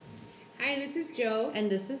Hi, this is Joe. And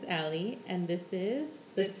this is Allie. And this is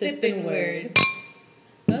The Sippin' Word.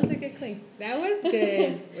 That was a good clean. That was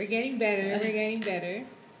good. We're getting better. We're getting better.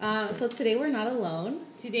 So today we're not alone.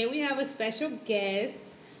 Today we have a special guest.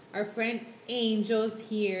 Our friend Angel's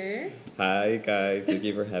here. Hi, guys. Thank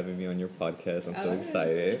you for having me on your podcast. I'm so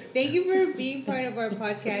excited. Thank you for being part of our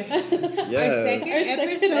podcast. Yeah. Our second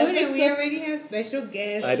episode, and we already have special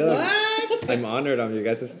guests. I know. What? I'm honored I'm your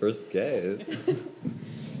guys' first guest.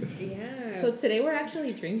 Yeah. So today we're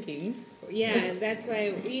actually drinking. Yeah, that's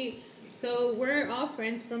why So we're all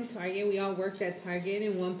friends from Target. We all worked at Target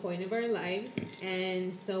in one point of our lives.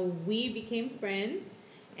 And so we became friends.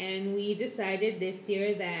 And we decided this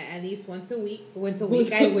year that at least once a week,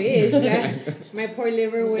 I wish that my poor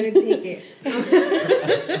liver wouldn't take it.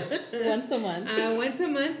 Once a month. Once a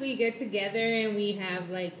month we get together and we have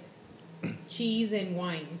like cheese and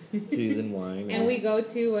wine. Cheese and wine. And we go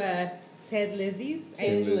to Ted Lizzie's.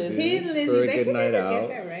 Ted Lizzie's. For a good night out. Get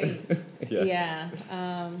that right. Yeah.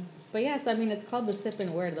 But yeah, so I mean, it's called the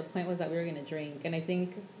Sippin' Word. The point was that we were going to drink. And I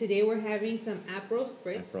think today we're having some Aperol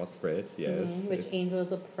Spritz. Aperol Spritz, yes. Which Angel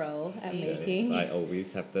is a pro at making. I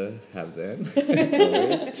always have to have them.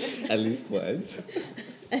 Always. At least once.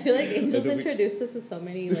 I feel like Angel's introduced us to so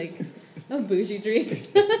many, like, bougie drinks.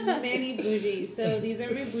 Many bougie. So these are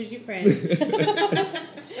my bougie friends.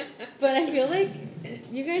 But I feel like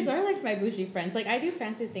you guys are like my bougie friends. Like, I do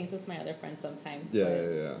fancy things with my other friends sometimes.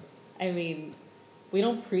 Yeah. I mean, we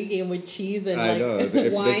don't pregame with cheese and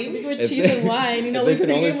wine. With cheese and wine, you know. They can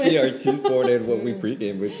only see our cheese board and what we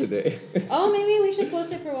pregame with today. Oh, maybe we should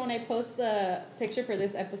post it for when I post the picture for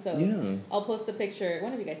this episode. Yeah. I'll post the picture.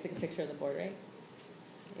 One of you guys took a picture of the board, right?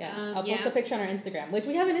 Yeah. I'll post a a picture on our Instagram, which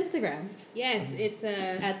we have an Instagram. Yes, it's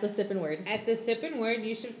at the Sippin' Word. At the Sippin' Word,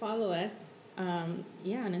 you should follow us. On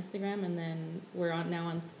Instagram, and then we're now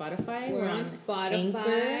on Spotify. We're on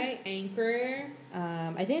Spotify, Anchor.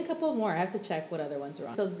 I think a couple more. I have to check what other ones are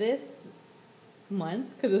on. So this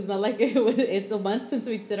month, because it's not like it's a month since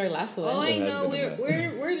we did our last one. Oh, I know.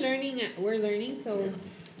 We're learning. We're learning. So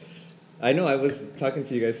I know. I was talking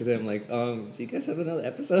to you guys today. I'm like, do you guys have another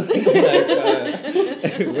episode?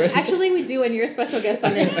 Actually, we do, and you're a special guest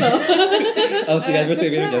on it. So. So you guys were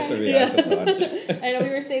saving it just for me. Yeah. I know we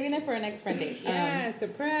were saving it for our next friend date. Yeah,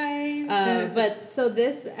 surprise. But so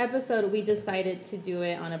this episode, we decided to do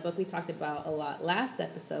it on a book we talked about a lot last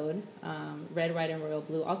episode, Red, White, and Royal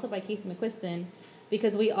Blue, also by Casey McQuistion,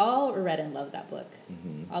 because we all read and loved that book,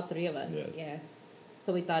 all three of us. Yes.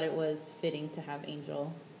 So we thought it was fitting to have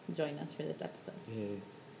Angel join us for this episode.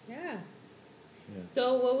 Yeah.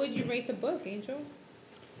 So what would you rate the book, Angel?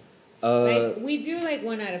 We do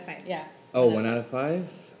 1 out of 5. Yeah. Oh, 1 out of 5?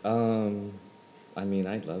 I mean,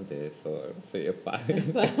 I loved it, so I'll say a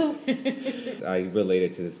 5. I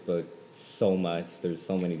related to this book so much. There's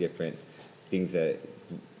so many different things that,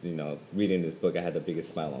 reading this book, I had the biggest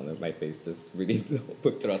smile on my face just reading the whole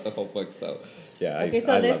book throughout the whole book. So, yeah, okay,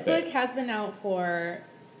 so this book has been out for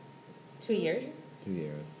 2 years. 2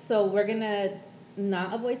 years. So we're going to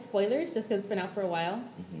not avoid spoilers just because it's been out for a while.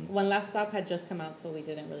 One Last Stop had just come out, so we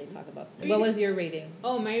didn't really talk about spoilers. What was your rating?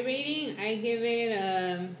 Oh, my rating? I give it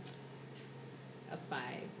a 5.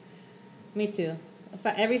 Me too.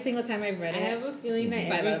 Every single time I've read it. I have a feeling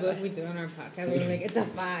that every book we do on our podcast, we're like, it's a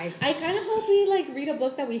 5. I kind of hope we read a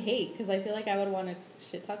book that we hate, because I feel like I would want to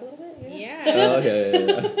shit talk a little bit. Yeah. Oh,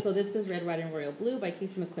 yeah. So this is Red, White, and Royal Blue by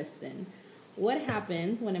Casey McQuistion. What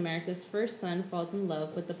happens when America's first son falls in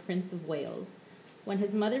love with the Prince of Wales? When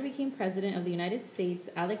his mother became president of the United States,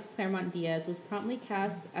 Alex Claremont Diaz was promptly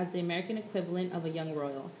cast as the American equivalent of a young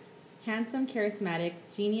royal. Handsome, charismatic,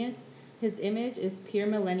 genius, his image is pure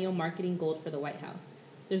millennial marketing gold for the White House.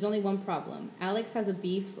 There's only one problem. Alex has a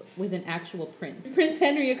beef with an actual prince, Prince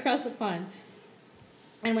Henry across the pond.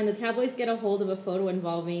 And when the tabloids get a hold of a photo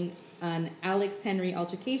involving an Alex-Henry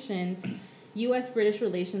altercation, U.S.-British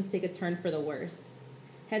relations take a turn for the worse.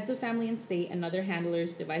 Heads of family and state and other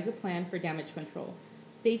handlers devise a plan for damage control.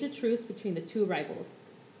 Stage a truce between the two rivals.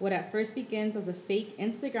 What at first begins as a fake,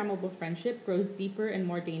 Instagrammable friendship grows deeper and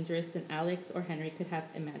more dangerous than Alex or Henry could have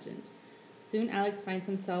imagined. Soon Alex finds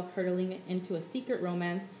himself hurtling into a secret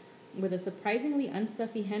romance with a surprisingly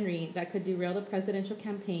unstuffy Henry that could derail the presidential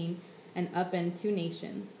campaign and upend 2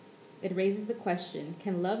 nations. It raises the question,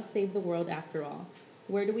 can love save the world after all?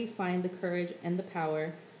 Where do we find the courage and the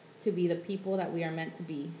power to be the people that we are meant to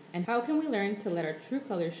be? And how can we learn to let our true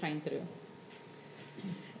colors shine through?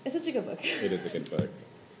 It's such a good book. It is a good book.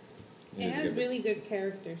 It has really good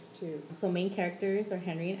characters, too. So main characters are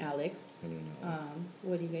Henry and Alex.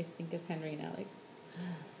 What do you guys think of Henry and Alex?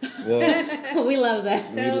 Well, We love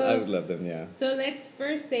that. I would love them, yeah. So let's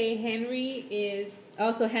first say Henry is.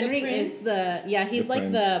 Oh, so Henry is he's The like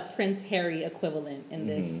prince. the Prince Harry equivalent in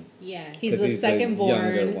this. Yeah. He's 'Cause the second born.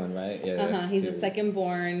 younger one, right? Yeah. He's the too. second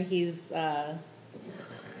born. He's the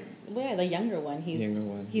younger one. He's Younger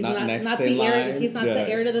one. He's Not not next not in the heir. line. He's not Yeah. the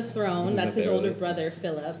heir to the throne. He's That's not his the heir to older the brother,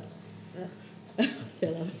 Philip.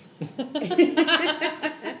 Philip.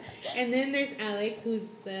 And then there's Alex, who's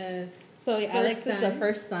the. So Alex is the son.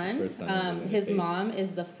 first son. First son of the United His States. mom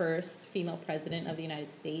is the first female president of the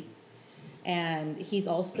United States, and he's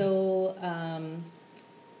also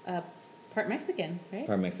part Mexican, right?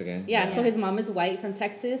 Part Mexican. Yeah. So Yeah. his mom is white from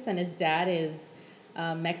Texas, and his dad is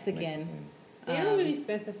Mexican. They don't really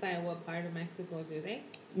specify what part of Mexico, do they?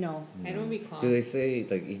 No. I don't recall. Do they say,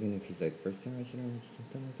 like, even if he's, like, first generation or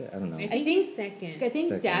something like that? I don't know. I think he's second. I think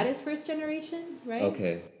Second. dad is first generation, right?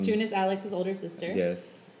 Okay. June is Alex's older sister. Yes.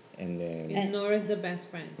 And then And Nora's the best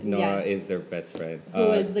friend. Nora is their best friend.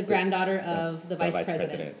 Who is the granddaughter of the vice president.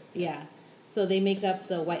 president. Yeah. So they make up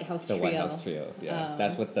the White House The trio. White House trio, yeah.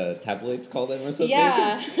 That's what the tabloids call them or something?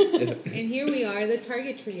 Yeah. And here we are, the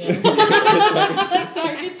Target trio.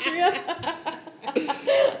 Target trio.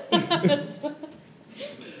 That's fun.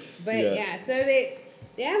 But Yeah. yeah, so they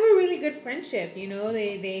have a really good friendship, you know.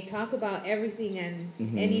 They talk about everything and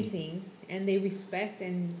anything, and they respect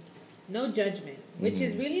and no judgment, which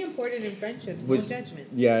is really important in friendships. No judgment.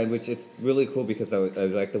 Yeah, which it's really cool because I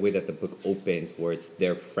like the way that the book opens, where it's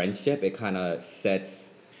their friendship. It kind of sets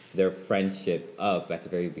their friendship up at the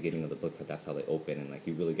very beginning of the book. That's how they open, and like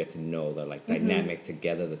you really get to know the like dynamic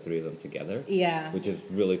together, the three of them together. Yeah. Which is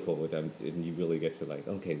really cool with them, and you really get to like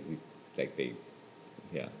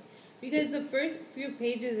yeah. Because the first few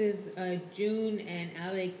pages is June and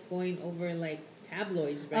Alex going over like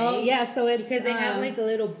tabloids, right? Oh yeah, so it's Because they have like a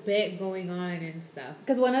little bit going on and stuff.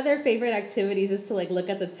 because one of their favorite activities is to like look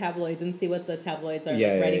at the tabloids and see what the tabloids are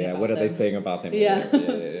writing about. What are them. they saying about them?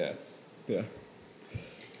 Yeah. Yeah.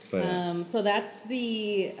 But So that's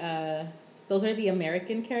those are the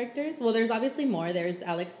American characters. Well, there's obviously more. There's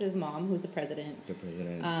Alex's mom, who's the president. the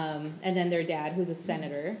president. And then their dad, who's a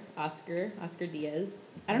senator, Oscar Diaz.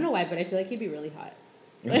 I don't know why, but I feel like he'd be really hot.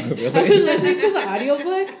 I was listening to the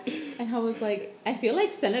audiobook, and I was like, I feel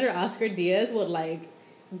like Senator Oscar Diaz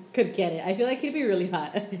could get it. I feel like he'd be really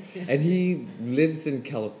hot. And he lives in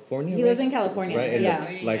California. He lives in California, right? In yeah.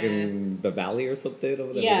 in the valley or something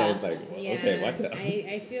over there. Yeah. I was like, Yeah, okay, watch out.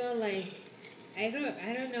 I feel like I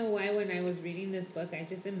don't know why when I was reading this book I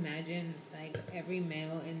just imagined like every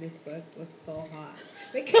male in this book was so hot.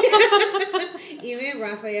 Like even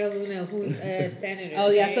Rafael Luna, who's a senator. Oh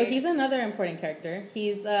yeah, so right? he's another important character.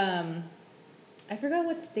 He's I forgot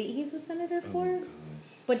what state he's a senator for. Oh, gosh.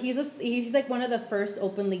 But he's like one of the first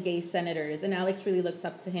openly gay senators, and Alex really looks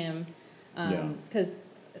up to him, because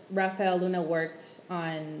Rafael Luna worked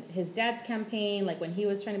on his dad's campaign, like when he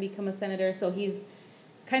was trying to become a senator. So he's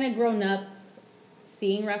kind of grown up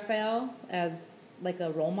seeing Rafael as like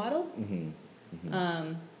a role model.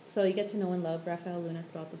 So you get to know and love Rafael Luna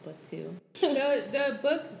throughout the book too. So the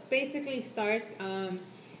book basically starts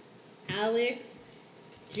Alex,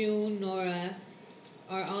 June, Nora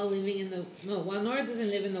are all living in the Nora doesn't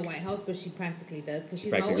live in the White House, but she practically does because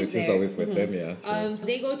she's always there. She's always with them, yeah. So.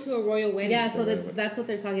 They go to a royal wedding. Yeah, so that's what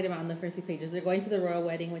they're talking about in the first few pages. They're going to the royal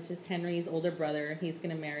wedding, which is Henry's older brother. He's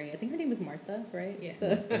gonna marry. I think her name is Martha, right? Yeah.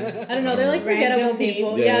 I don't know. They're like forgettable Random name.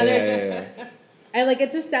 people. Yeah. I like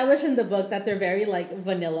it's established in the book that they're very like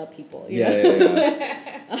vanilla people. You know?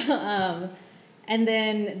 Yeah. And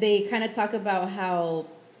then they kind of talk about how,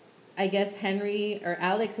 I guess Henry or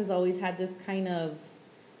Alex has always had this kind of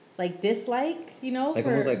like dislike, you know, Like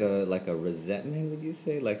almost like a resentment, would you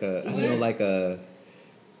say? Like I don't know, like a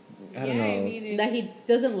I don't know. I mean, that he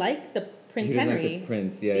doesn't like the Prince He doesn't Henry. like the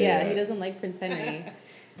prince, yeah. He doesn't like Prince Henry.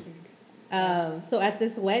 So at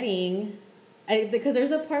this wedding, because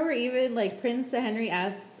there's a part where even like Prince Henry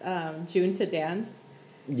asks June to dance.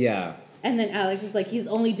 Yeah. And then Alex is like, he's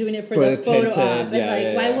only doing it for For the photo attention, op.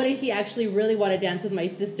 And why yeah. wouldn't he actually really want to dance with my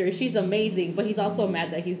sister? She's amazing. But he's also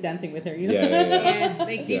mad that he's dancing with her, you know? Yeah,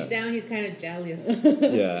 like deep down he's kind of jealous.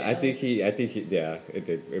 Yeah, I think he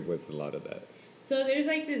it was a lot of that. So there's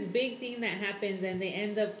like this big thing that happens and they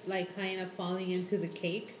end up like kind of falling into the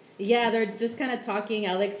cake. Yeah, they're just kind of talking.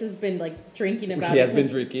 Alex has been like drinking about He it. has been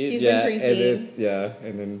drinking. He's been drinking.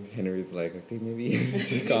 And then Henry's like, I think maybe you need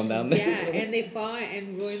to calm down there. Yeah, and they fall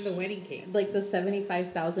and ruin the wedding cake. Like the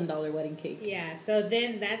 $75,000 wedding cake. Yeah, so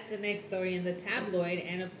then that's the next story in the tabloid,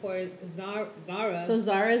 and of course Zara. So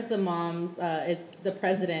Zara's the mom's. It's the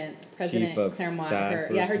president Chief of Claremont. staff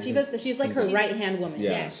Her or chief of. She's like her right hand woman.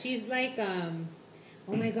 Yeah. Yeah, she's like oh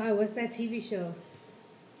my God, what's that TV show?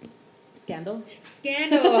 Scandal.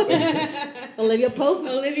 Scandal. Olivia Pope.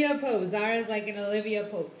 Olivia Pope. Zara's like an Olivia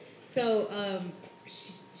Pope. So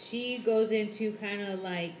she goes into kind of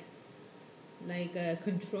like a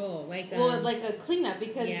control, like a cleanup,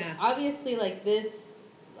 because obviously like this,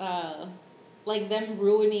 like them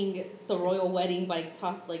ruining the royal wedding by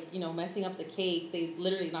messing up the cake. They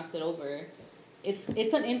literally knocked it over.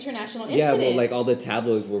 It's an international incident. Yeah, well, like all the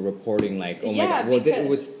tabloids were reporting, like, oh my god. Well,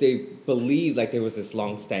 they believed like there was this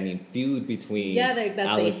long-standing feud between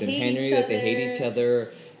Alex and Henry, that they hate each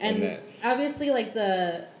other, and obviously like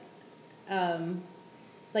the,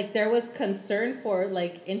 like there was concern for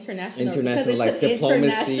like international like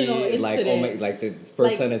diplomacy, like like the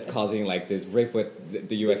first son is causing like this rift with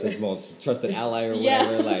the U.S.'s most trusted ally or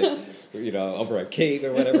whatever, like over a cake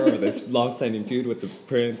or whatever, or this long-standing feud with the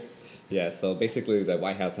prince. Yeah, so basically the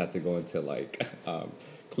White House had to go into like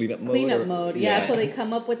cleanup mode. Yeah, so they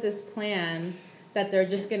come up with this plan that they're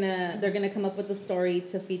gonna come up with a story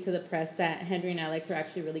to feed to the press that Henry and Alex are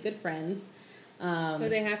actually really good friends. So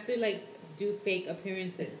they have to like do fake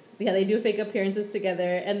appearances. Yeah, they do fake appearances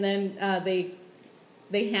together, and then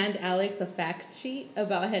they hand Alex a fact sheet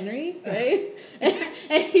about Henry, right?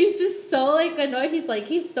 and he's just so like annoyed.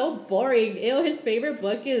 He's so boring. His favorite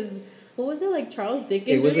book is. What was it, like Charles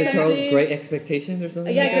Dickens? Was it Charles Great Expectations or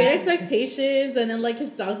something? Yeah, Great Expectations, and then like his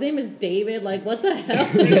dog's name is David. Like, what the hell?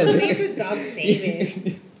 Who names a dog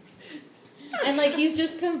David? And like he's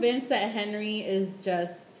just convinced that Henry is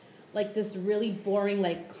just like this really boring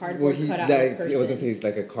like cardboard cutout of a person. I was gonna say he's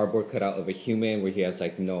like a cardboard cutout of a human where he has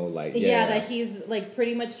like no like. Yeah, that he's like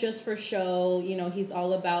pretty much just for show. He's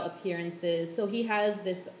all about appearances. So he has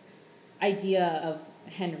this idea of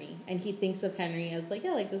Henry, and he thinks of Henry as like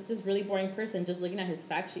this is really boring person. Just looking at his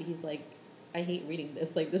fact sheet, he's like, I hate reading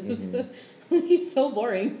this. Like this is he's so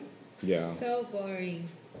boring. Yeah. So boring.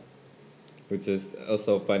 Which is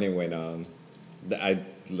also funny when I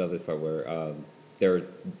love this part where they're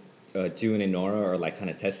June and Nora are like kind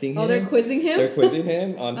of testing him. Oh, they're quizzing him. They're quizzing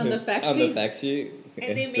him on the fact sheet.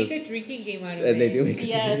 And they make a drinking game out of it. And they do make a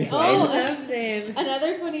drinking game. I love them.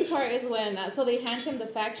 Another funny part is when, so they hand him the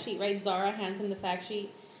fact sheet, right? Zara hands him the fact sheet.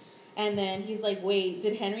 And then he's like, wait,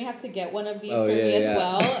 did Henry have to get one of these for me as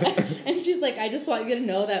well? And she's like, I just want you to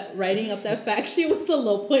know that writing up that fact sheet was the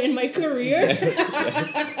low point in my career.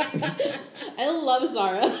 I love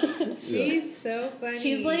Zara. She's so funny.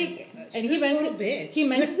 She's like, and he mentions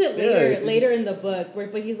it later in the book,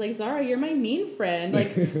 but he's like, Zara, you're my mean friend.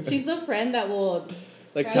 Like, she's the friend that will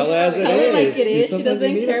tell her as it is. Like it is. She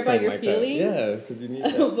doesn't care about your feelings. Yeah, because you need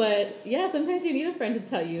that. But yeah, sometimes you need a friend to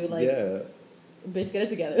tell you, like, bitch, get it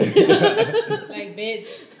together. Like, bitch,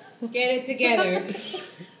 get it together.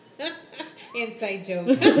 Inside joke.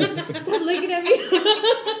 Stop looking at me.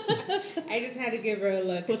 I just had to give her a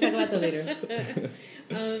look. We'll talk about that later.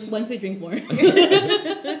 Once we drink more.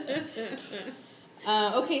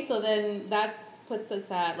 Okay, so then that puts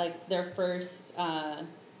us at like their first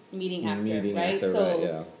meeting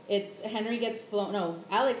after, it's Henry gets flown. No,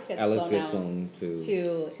 Alex gets flown to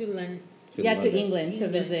London. To England to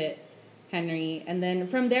visit Henry, and then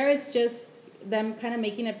from there it's just them kind of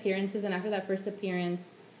making appearances, and after that first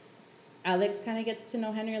appearance, Alex kind of gets to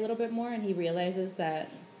know Henry a little bit more, and he realizes that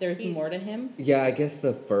there's more to him. Yeah, I guess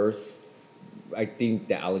the first, I think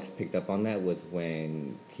that Alex picked up on that was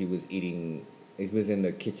when he was in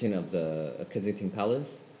the kitchen of Kensington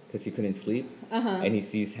Palace, because he couldn't sleep. And he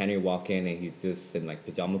sees Henry walk in, and he's just in like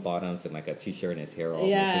pajama bottoms and like a t-shirt and his hair all.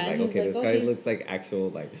 Yeah, he's like, okay, this guy looks like actual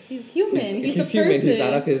like. He's human. He's a person. Human. He's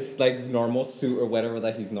out of his like normal suit or whatever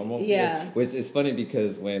that he's normal. Yeah. Which is funny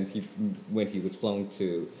because when he was flown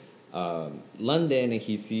to London, and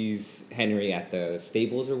he sees Henry at the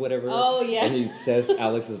stables or whatever. Oh yeah. And he says,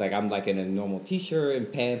 Alex is like, I'm like in a normal t-shirt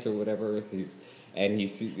and pants or whatever. And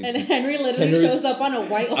Henry literally shows up on a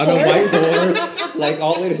white horse. On a white horse, like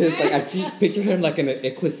all in his like picture him like in an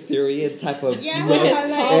equestrian type of with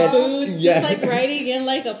his tall boots, just like riding in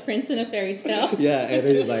like a prince in a fairy tale. Yeah, and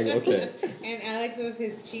he's like, okay. And Alex with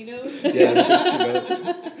his chinos. Yeah, his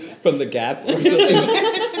chinos from the Gap or something.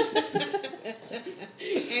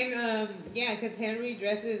 And because Henry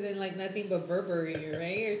dresses in like nothing but Burberry,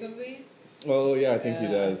 right, or something. Oh yeah, I think he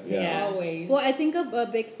does. Yeah, always. Well, I think a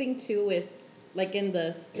big thing too with like in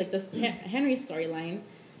this Henry storyline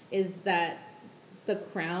is that the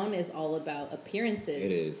crown is all about appearances. It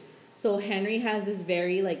is. So Henry has this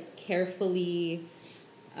very like carefully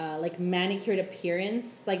like manicured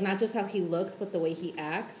appearance, like not just how he looks but the way he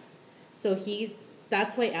acts. So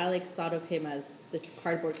that's why Alex thought of him as this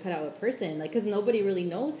cardboard cutout of a person, like, because nobody really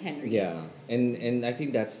knows Henry. Yeah, and I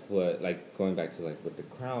think that's what, like, going back to like with the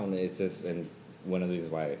crown, it's just, and one of the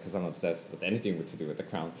reasons why, because I'm obsessed with anything to do with the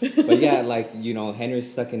crown. But yeah, like, you know,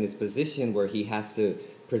 Henry's stuck in this position where he has to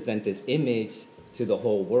present this image to the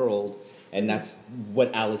whole world, and that's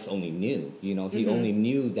what Alex only knew. You know, he only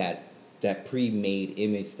knew that pre-made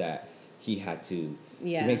image that he had to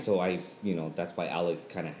make. So you know, that's why Alex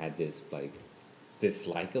kind of had this like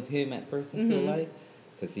dislike of him at first. I feel like,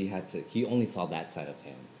 because he only saw that side of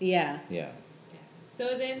him. Yeah. Yeah.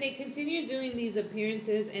 So then they continue doing these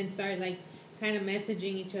appearances and start like kind of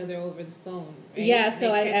messaging each other over the phone. Right? Yeah. So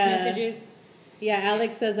like text messages. Yeah,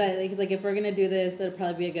 Alex says that he's like, if we're gonna do this, it'd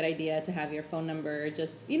probably be a good idea to have your phone number.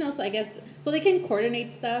 Just, you know, so I guess so they can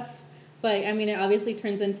coordinate stuff. But I mean, it obviously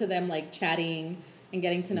turns into them like chatting and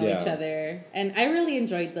getting to know each other. And I really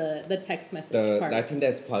enjoyed the text message part. I think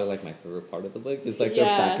that's probably like my favorite part of the book. Just like their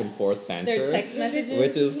back and forth banter. Their text messages,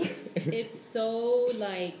 which is it's so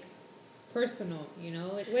like personal, you know.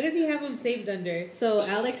 What does he have him saved under? So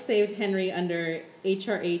Alex saved Henry under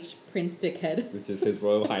HRH Prince Dickhead, which is His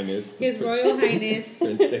Royal Highness. His Royal Highness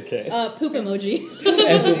Prince Dickhead. Poop emoji.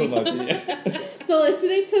 And poop emoji. Yeah. So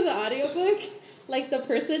listening to the audiobook, like the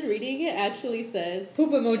person reading it actually says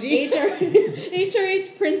poop emoji.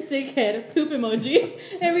 HRH Prince Dickhead poop emoji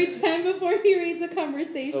every time before he reads a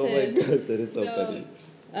conversation. Oh my gosh, that is so funny.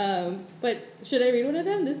 But should I read one of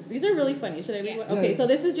them? These are really funny. Should I read one? Okay, so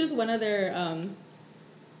this is just one of their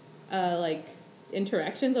like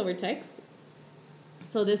interactions over text.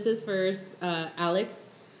 So this is first Alex,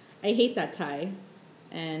 I hate that tie.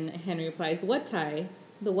 And Henry replies, what tie?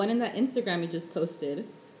 The one in that Instagram you just posted.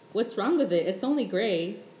 What's wrong with it? It's only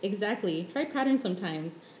gray. Exactly. Try patterns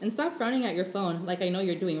sometimes. And stop frowning at your phone like I know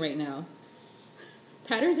you're doing right now.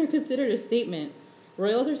 Patterns are considered a statement.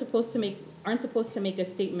 Royals aren't supposed to make a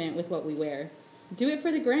statement with what we wear. Do it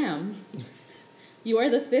for the gram. You are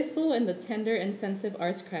the thistle and the tender and sensitive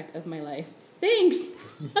arse crack of my life. Thanks.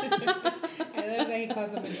 I love that he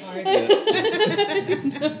calls him an arse.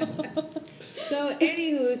 So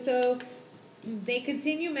anywho, they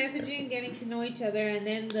continue messaging, getting to know each other, and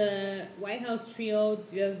then the White House trio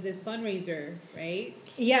does this fundraiser, right?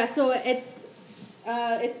 Yeah, so it's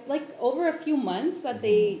like over a few months that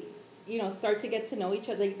they, you know, start to get to know each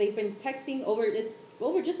other. Like, they've been texting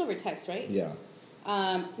over text, right? Yeah.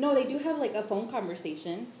 No, they do have like a phone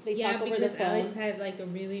conversation. They talk over the phone. Because Alex had like a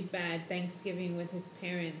really bad Thanksgiving with his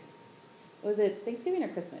parents. Was it Thanksgiving or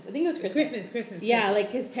Christmas? I think it was Christmas. Christmas. Yeah,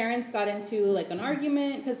 like his parents got into like an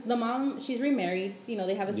argument because the mom, she's remarried. You know,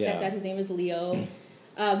 they have a stepdad. His name is Leo.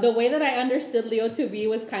 The way that I understood Leo to be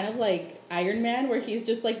was kind of like Iron Man, where he's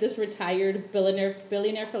just like this retired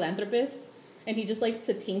billionaire philanthropist, and he just likes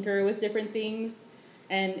to tinker with different things.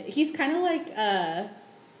 And he's kind of like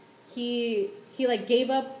he like gave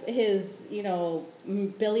up his, you know,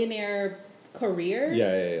 billionaire career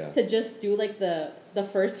to just do like the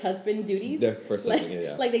first husband duties. The first husband,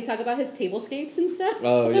 yeah. Like they talk about his tablescapes and stuff.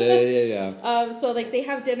 Oh, yeah. So like they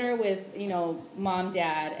have dinner with, you know, mom,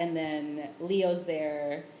 dad, and then Leo's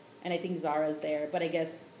there, and I think Zara's there. But I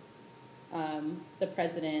guess the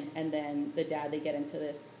president and then the dad, they get into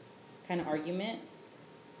this kind of argument.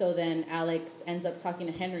 So then Alex ends up talking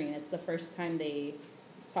to Henry, and it's the first time they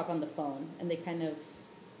talk on the phone, and they kind of,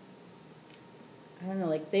 I don't know,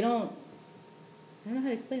 like I don't know how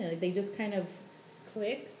to explain it. Like they just kind of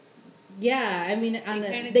click. Yeah, I mean,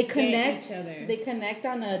 they connect. They connect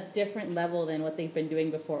on a different level than what they've been doing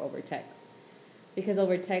before over text. Because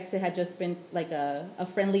over text, it had just been like a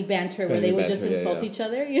friendly banter where they would just insult each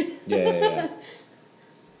other. Yeah.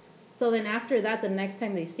 So then after that, the next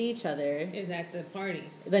time they see each other is at the party,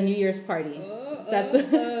 the New Year's party that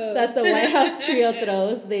the White House trio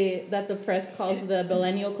throws. That the press calls the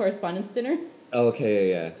Millennial Correspondence Dinner.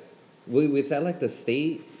 Okay, yeah. Was that like the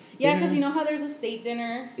state? Yeah, because you know how there's a state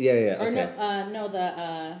dinner. Yeah. Or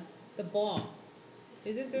okay. The ball.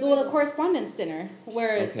 Is it the correspondence dinner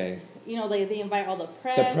where you know they invite all the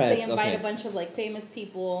press. They invite a bunch of like famous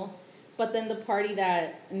people, but then the party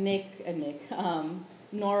that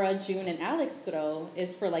Nora, June, and Alex throw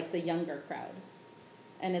is for like the younger crowd,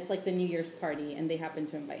 and it's like the New Year's party, and they happen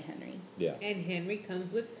to invite Henry. Yeah. And Henry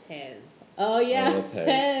comes with Pez. Oh yeah,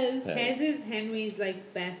 Pez. Pez is Henry's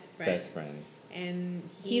like best friend. And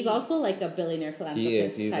he's also like a billionaire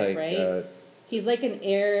philanthropist He's type, like, right? He's like an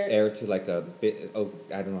heir to like a bit. Oh,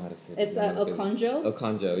 I don't know how to say it. It's Okonjo.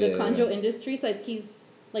 Okonjo, the Okonjo industry. So like he's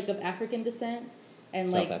like of African descent, and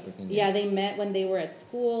South like African, they met when they were at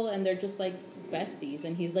school, and they're just like besties.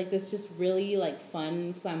 And he's like this just really like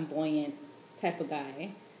fun, flamboyant type of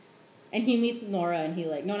guy. And he meets Nora, and he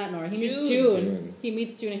like not Nora. He meets June. He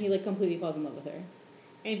meets June, and he like completely falls in love with her.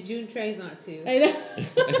 And June tries not to. I know.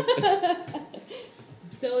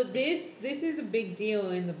 So this is a big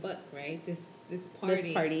deal in the book, right? This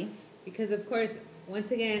party. Because, of course,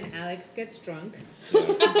 once again, Alex gets drunk.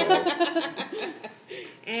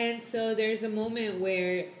 And so there's a moment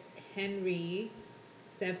where Henry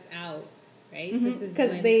steps out, right?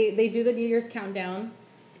 Because they do the New Year's countdown.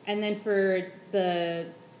 And then for the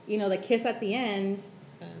kiss at the end,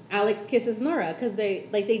 Alex kisses Nora. Because they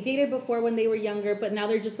dated before when they were younger, but now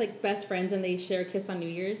they're just, like, best friends and they share a kiss on New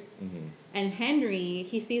Year's. Mm-hmm. And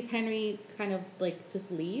he sees Henry kind of, like,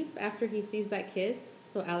 just leave after he sees that kiss.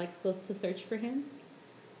 So Alex goes to search for him.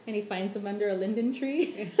 And he finds him under a linden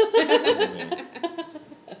tree.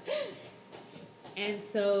 And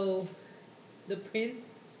so the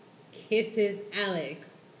prince kisses Alex.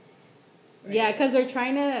 Right? Yeah, because they're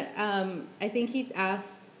trying to, I think he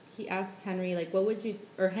asked Henry, like,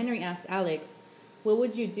 Henry asked Alex, what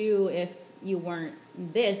would you do if you weren't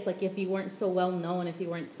this? Like, if you weren't so well known, if you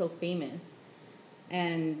weren't so famous?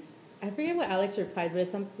 And I forget what Alex replies,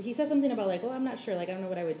 but he says something about, like, I'm not sure, like, I don't know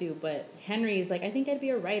what I would do. But Henry's like, I think I'd be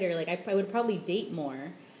a writer. Like, I would probably date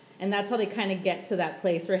more. And that's how they kind of get to that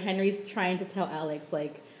place where Henry's trying to tell Alex,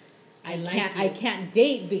 like, I can't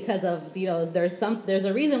date because of, there's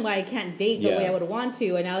a reason why I can't date the way I would want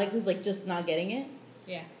to. And Alex is, like, just not getting it.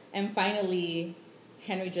 Yeah. And finally,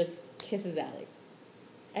 Henry just kisses Alex.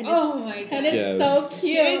 And my God. And it's so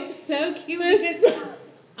cute. It's so cute because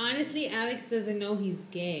honestly, Alex doesn't know he's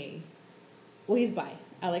gay. Well, he's bi.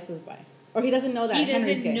 Alex is bi. Or he doesn't know that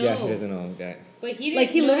Henry's gay. Yeah, he doesn't know that. But he didn't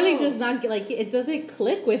like, he literally does not, like, it doesn't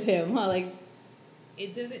click with him, huh? Like,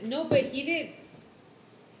 it doesn't, no, but he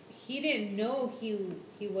didn't know he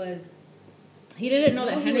was... He didn't know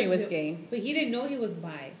that Henry was gay. But he didn't know he was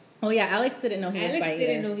bi. Oh, yeah, Alex didn't know he was bi Alex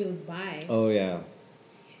didn't know he was bi. Oh, yeah.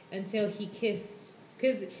 Until he kissed...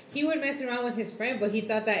 Because he would mess around with his friend, but he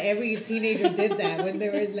thought that every teenager did that when they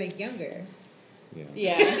were, like, younger.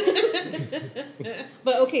 Yeah.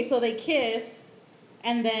 But, okay, so they kiss,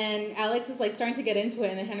 and then Alex is, like, starting to get into it,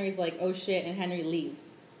 and then Henry's like, oh, shit, and Henry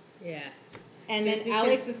leaves. Yeah. And then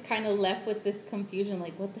Alex is kind of left with this confusion,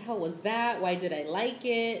 like, what the hell was that? Why did I like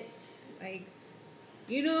it? Like,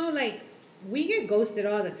 like, we get ghosted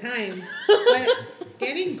all the time, but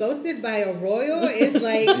getting ghosted by a royal is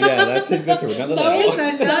like... Yeah, that takes it to another level. It's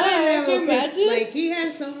another level, because, like, he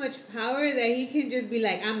has so much power that he can just be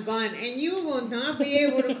like, I'm gone, and you will not be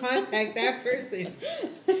able to contact that person.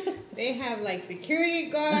 They have, like, security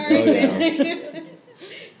guards. Oh, yeah.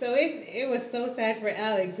 So it was so sad for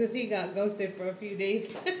Alex because he got ghosted for a few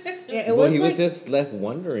days. Yeah, he was just left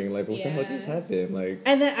wondering, like, what the hell just happened? Like,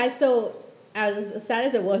 and then as sad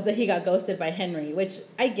as it was that he got ghosted by Henry, which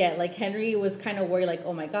I get, like, Henry was kind of worried, like,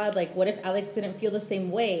 oh my God, like, what if Alex didn't feel the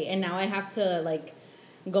same way? And now I have to, like,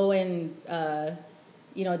 go and,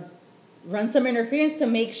 run some interference to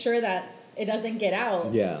make sure that it doesn't get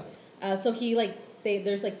out. Yeah. So he, like,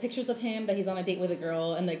 there's, like, pictures of him that he's on a date with a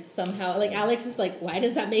girl, and, like, somehow, like, Alex is like, why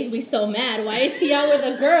does that make me so mad? Why is he out with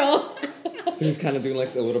a girl? So he's kind of doing,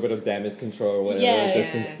 like, a little bit of damage control or whatever.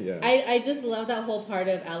 Yeah. I just love that whole part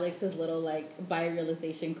of Alex's little, like,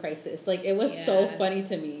 bi-realization crisis. Like, it was so funny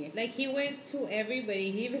to me. Like, he went to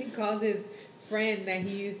everybody. He even called his friend that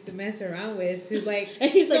he used to mess around with to, like...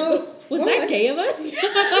 And he's like, was that gay of us?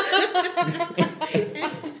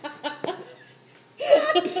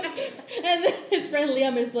 And then his friend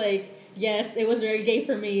Liam is like, yes, it was very gay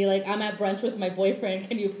for me. Like, I'm at brunch with my boyfriend.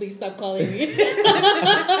 Can you please stop calling me?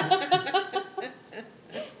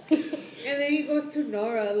 And then he goes to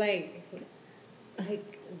Nora, like,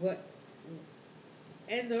 what?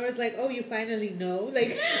 And Nora's like, oh, you finally know?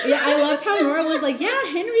 Like, yeah, I loved how Nora was like, yeah,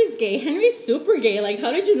 Henry's gay. Henry's super gay. Like,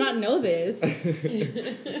 how did you not know this?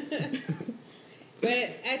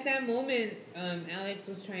 But at that moment, Alex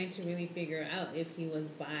was trying to really figure out if he was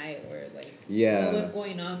bi or, like, what was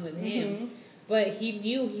going on with him. But he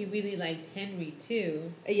knew he really liked Henry,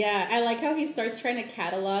 too. Yeah, I like how he starts trying to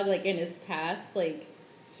catalog, like, in his past, like,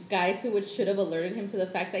 guys who should have alerted him to the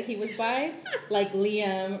fact that he was bi. Like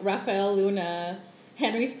Liam, Rafael Luna,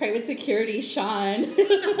 Henry's private security, Sean.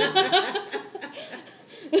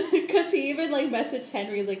 Because he even, like, messaged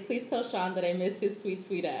Henry, like, please tell Sean that I miss his sweet,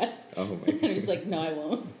 sweet ass. Oh, my God. Henry's like, no, I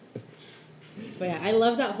won't. But, yeah, I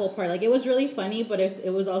love that whole part. Like, it was really funny, but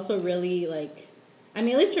it was also really, like... I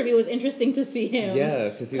mean, at least for me, it was interesting to see him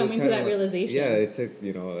coming to that realization. Yeah, it took,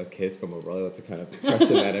 a kiss from a royal to kind of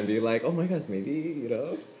question that and be like, oh, my gosh, maybe,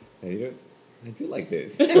 I do like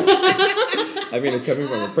this. I mean, it's coming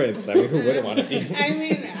from a prince. I mean, who wouldn't want to be?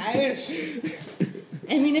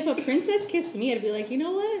 I mean, if a princess kissed me, I'd be like, you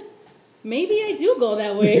know what? Maybe I do go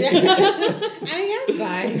that way. I am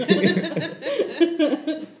bi.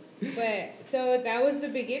 But, so that was the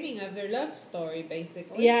beginning of their love story,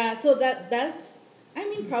 basically. Yeah, so that's I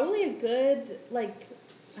mean, probably a good, like,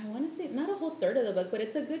 I want to say, not a whole third of the book, but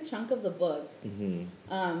it's a good chunk of the book.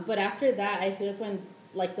 But after that, I feel that's when,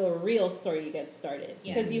 like, the real story gets started.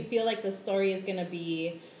 Because you feel like the story is going to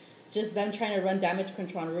be just them trying to run damage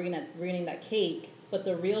control and ruining that cake. But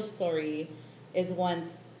the real story is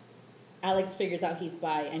once Alex figures out he's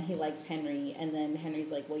bi and he likes Henry. And then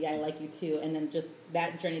Henry's like, well, yeah, I like you too. And then just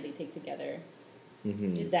that journey they take together.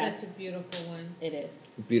 That's such a beautiful one. It is.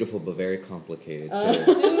 Beautiful, but very complicated.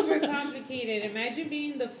 Super complicated. Imagine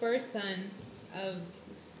being the first son of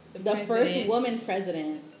the first woman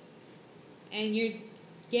president. And you're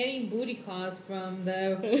getting booty calls from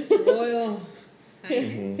the royal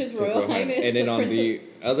highness. His royal highness. And then on the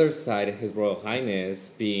other side, his royal highness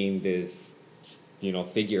being this,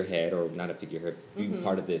 figurehead, or not a figurehead, being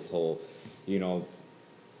part of this whole, with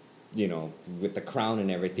the crown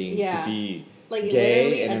and everything, to be like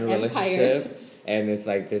gay and in a relationship. Empire. And it's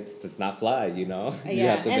like, that does not fly,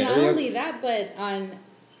 Yeah, and not only that, but on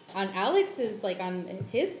Alex's, like, on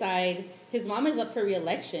his side, his mom is up for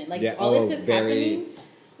re-election. Like, all this is happening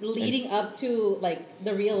leading up to, like,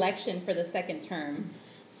 the re-election for the second term.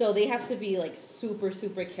 So they have to be, like, super,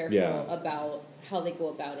 super careful about how they go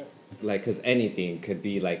about it. Like, because anything could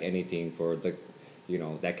be, like, anything for the,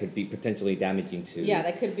 that could be potentially damaging to... Yeah,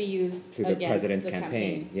 that could be used to the president's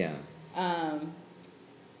campaign. Yeah.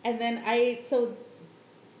 And then they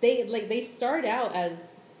start out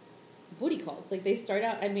as booty calls. Like, they start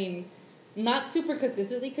out, I mean, not super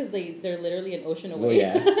consistently because they're literally an ocean away.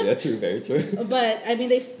 Oh, yeah, true, very true. But, I mean,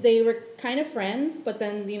 they were kind of friends, but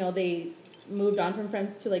then, they moved on from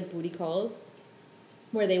friends to, like, booty calls,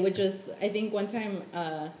 where they would just, I think one time,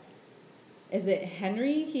 is it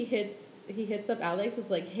Henry? He hits up Alex. It's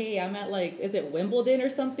like, hey, I'm at, like, is it Wimbledon or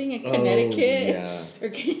something in Connecticut? Yeah. Or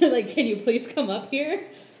can you please come up here?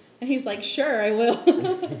 And he's like, sure, I will.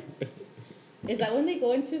 Is that when they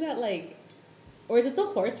go into that, like, or is it the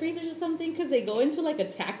horse races or something? Because they go into, like, a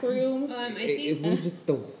tack room. I think it was with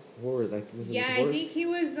the horse. I think he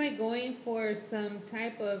was, like, going for some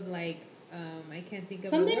type of, like, I can't think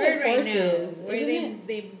of something a word like right horses, now, where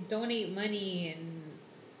they donate money and.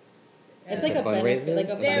 It's like a benefit, like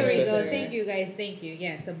a there we go. fundraiser. Thank you, guys. Thank you.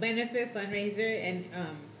 Yes, a benefit fundraiser, and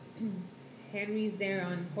Henry's there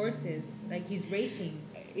on horses, like he's racing.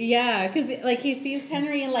 Yeah, because, like, he sees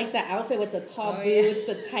Henry in, like, the outfit with the tall boots,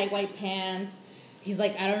 the tight white pants. He's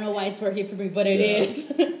like, I don't know why it's working for me, but it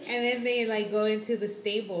is. And then they, like, go into the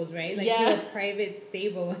stables, right? Like, to a private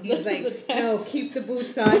stable. He's like, no, keep the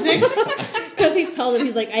boots on. Because he tells him,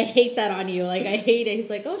 he's like, I hate that on you. Like, I hate it.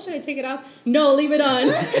 He's like, oh, should I take it off? No, leave it on.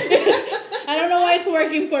 I don't know why it's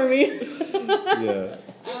working for me. Yeah.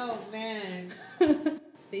 Oh, man.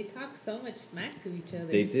 They talk so much smack to each other.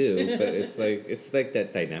 They do, but it's like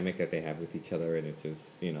that dynamic that they have with each other, and it's just,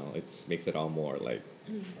 it makes it all more, like,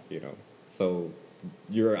 so...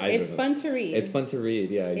 It's fun to read. It's fun to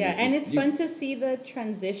read, yeah. Yeah, and it's fun to see the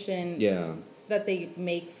transition that they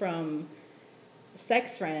make from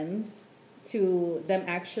sex friends to them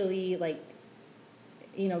actually, like,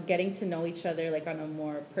 getting to know each other, like, on a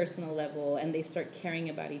more personal level, and they start caring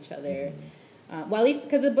about each other. Well, at least,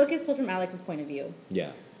 because the book is told from Alex's point of view.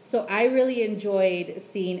 Yeah. So I really enjoyed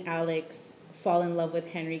seeing Alex fall in love with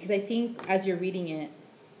Henry, because I think as you're reading it,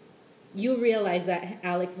 you realize that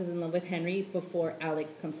Alex is in love with Henry before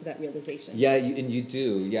Alex comes to that realization. Yeah, and you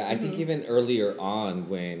do. Yeah, I think even earlier on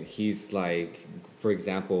when he's, like, for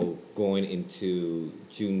example, going into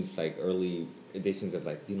June's, like, early editions of,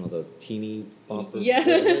 like, the teeny bopper. Yeah,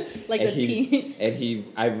 like and the teeny. And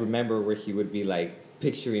I remember where he would be, like,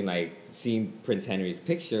 picturing, like, seeing Prince Henry's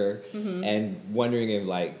picture and wondering if,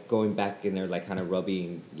 like, going back in there, like, kind of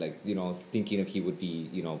rubbing, like, thinking if he would be,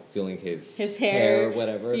 feeling his hair or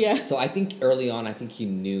whatever. Yeah. So I think early on, I think he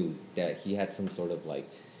knew that he had some sort of, like,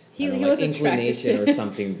 he was inclination or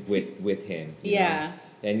something with him. You know?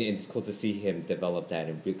 And it's cool to see him develop that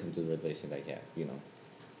and come to the realization that, I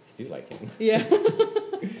do like him. Yeah.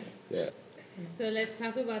 Yeah. So let's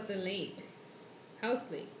talk about the lake.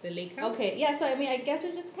 The lake house. Okay, yeah, so I mean, I guess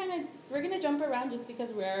we're gonna jump around just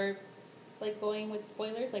because we're, like, going with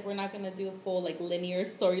spoilers. Like, we're not gonna do a full, like, linear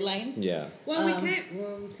storyline. Yeah. Well, we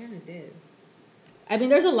kind of did. I mean,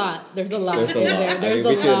 there's a lot. There's a lot in there. There's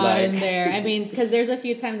a lot in there. I mean, because there's a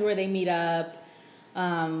few times where they meet up,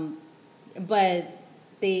 but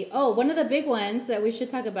one of the big ones that we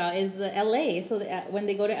should talk about is the L.A. So when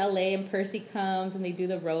they go to L.A. and Percy comes and they do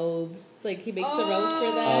the robes, like, he makes the robes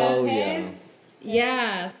for them. Oh, yeah.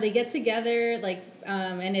 Yeah, they get together, like,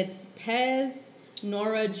 and it's Pez,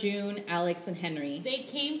 Nora, June, Alex, and Henry. They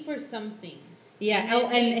came for something. Yeah.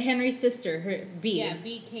 And Henry's sister, her B. Yeah,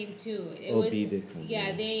 B came too. B did come.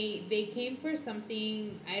 Yeah, they came for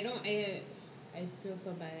something. I feel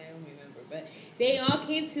so bad. I don't remember, but they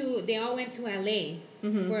all went to LA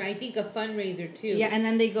for I think a fundraiser too. Yeah, and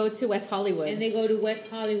then they go to West Hollywood. And they go to West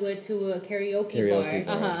Hollywood to a karaoke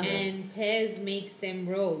bar. And Pez makes them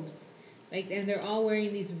robes. And they're all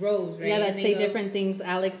wearing these robes, right? Yeah, that say different things.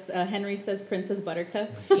 Henry says Princess Buttercup.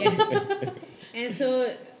 Yes. And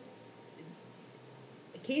so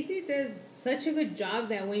Casey does such a good job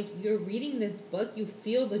that when you're reading this book, you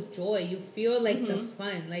feel the joy. You feel the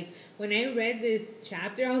fun. When I read this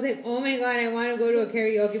chapter, I was like, oh my God, I want to go to a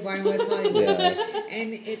karaoke bar in West Hollywood.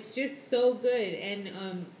 And it's just so good. And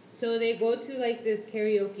so they go to this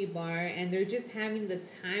karaoke bar and they're just having the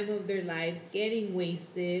time of their lives, getting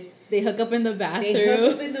wasted. They hook up in the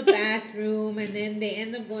bathroom. And then they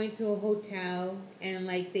end up going to a hotel and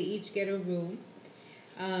they each get a room.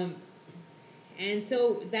 And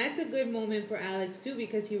so that's a good moment for Alex too,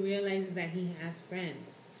 because he realizes that he has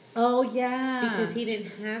friends. Oh yeah. Because he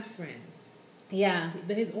didn't have friends. Yeah.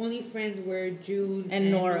 His only friends were June and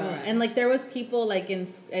Nora. And there was people in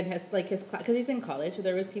his class, because he's in college. So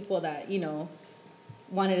there was people that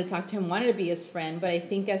wanted to talk to him, wanted to be his friend. But I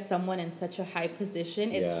think as someone in such a high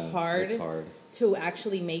position, it's hard to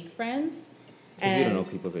actually make friends. Because you don't know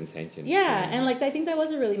people's intentions. Yeah, and I think that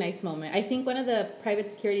was a really nice moment. I think one of the private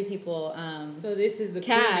security people, so this is the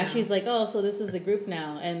Cash, he's like, oh, so this is the group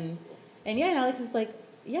now. And Alex is like,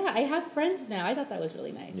 yeah, I have friends now. I thought that was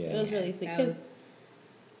really nice. It was really sweet. Because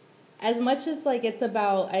as much as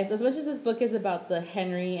this book is about the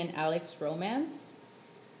Henry and Alex romance,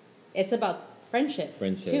 it's about friendship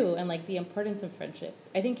too, and the importance of friendship.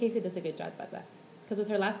 I think Casey does a good job about that. Because with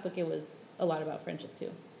her last book, it was a lot about friendship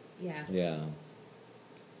too. Yeah. Yeah.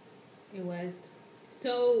 It was.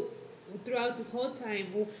 So throughout this whole time,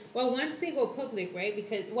 once they go public, right?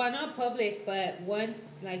 Because, not public, but once,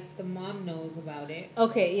 the mom knows about it.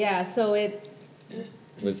 Okay, yeah, so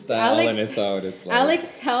With style and it's out.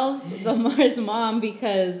 Alex tells his mom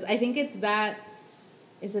because I think it's that...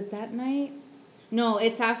 Is it that night? No,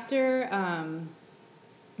 it's after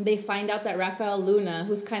they find out that Rafael Luna,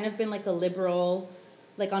 who's kind of been a liberal...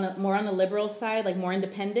 more on the liberal side, more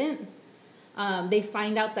independent. They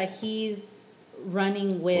find out that he's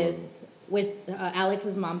running with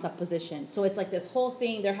Alex's mom's opposition. So it's this whole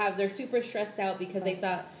thing. They're super stressed out because they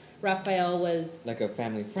thought Rafael was a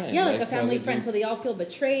family friend. Yeah, a family friend. So they all feel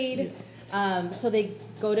betrayed. Yeah. So they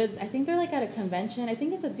go to, I think they're at a convention. I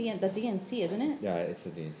think it's the DNC, isn't it? Yeah, it's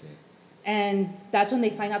the DNC. And that's when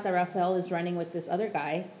they find out that Rafael is running with this other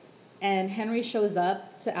guy. And Henry shows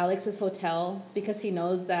up to Alex's hotel because he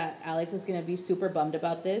knows that Alex is going to be super bummed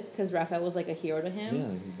about this because Rafael was a hero to him. Yeah,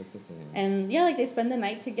 he looked up to him. And yeah, they spend the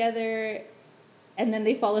night together and then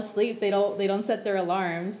they fall asleep. They don't set their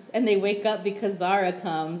alarms and they wake up because Zara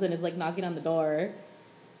comes and is knocking on the door.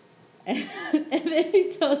 And then he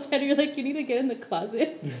tells Henry, you need to get in the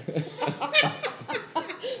closet.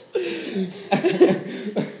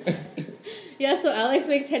 Yeah, so Alex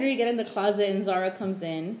makes Henry get in the closet and Zara comes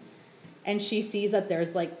in. And she sees that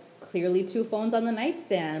there's, clearly 2 phones on the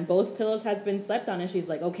nightstand. Both pillows has been slept on. And she's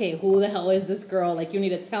like, okay, who the hell is this girl? You need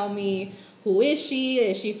to tell me, who is she?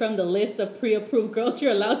 Is she from the list of pre-approved girls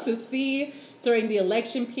you're allowed to see during the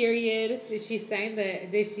election period? Did you sign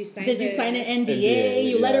an NDA?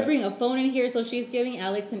 You let her bring a phone in here. So she's giving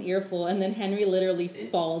Alex an earful. And then Henry literally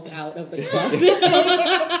falls out of the closet.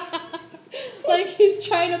 He's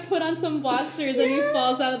trying to put on some boxers and he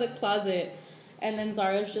falls out of the closet. And then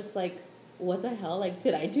Zara's just what the hell?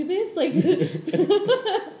 Did I do this?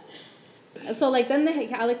 So, then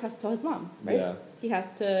Alex has to tell his mom, right? Yeah. He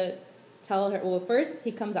has to tell her. Well, first,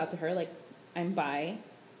 he comes out to her, I'm bi.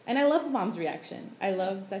 And I love mom's reaction. I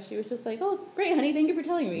love that she was just oh, great, honey, thank you for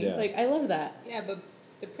telling me. Yeah. I love that. Yeah, but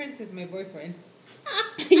the prince is my boyfriend.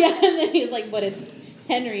 Yeah, and then he's but it's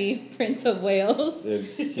Henry, Prince of Wales. And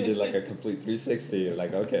she did a complete 360.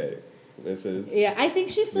 Okay. This is... Yeah, I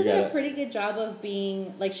think she still did a pretty good job of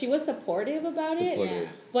being, she was supportive about it. Yeah.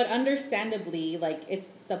 But understandably,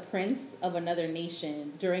 it's the prince of another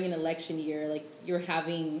nation during an election year. You're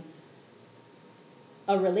having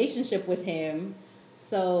a relationship with him.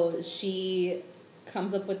 So she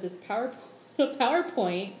comes up with this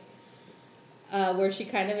PowerPoint where she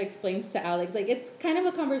kind of explains to Alex, it's kind of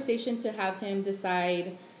a conversation to have him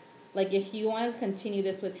decide, if you want to continue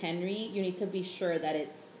this with Henry, you need to be sure that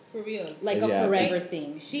it's for real. A forever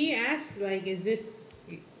thing. She asked, is this,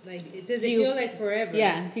 does it feel like forever?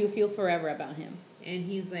 Yeah, do you feel forever about him? And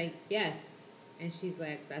he's like, yes. And she's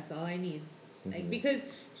like, that's all I need. Mm-hmm. Because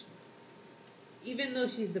even though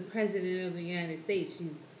she's the president of the United States,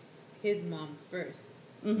 his mom first.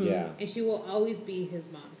 Mm-hmm. Yeah. And she will always be his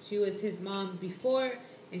mom. She was his mom before,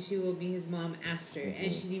 and she will be his mom after. Mm-hmm.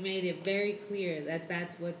 And she made it very clear that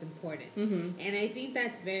that's what's important. Mm-hmm. And I think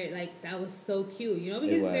that's very, like, that was so cute, you know,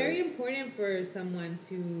 because it's very important for someone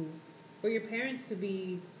for your parents to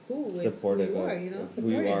be cool with Supportive who you are, of, you know, of who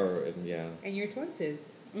you are, and yeah. and your choices.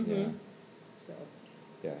 Mm-hmm. Yeah. So,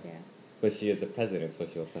 Yeah. Yeah. But she is a president, so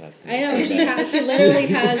she also has to. I know, she literally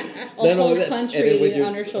has a whole country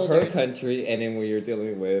on her shoulders. Her country, and then when you're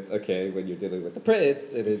dealing with the prince,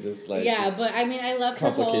 it is just like. Yeah, but I mean, I love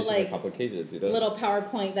her whole, like, complications, you know? little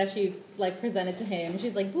PowerPoint that she, like, presented to him.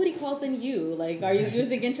 She's like, booty calls in you. Like, are you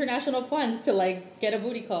using international funds to, like, get a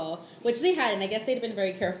booty call? Which they had, and I guess they'd been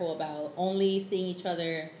very careful about only seeing each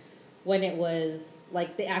other when it was,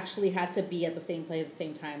 like, they actually had to be at the same place at the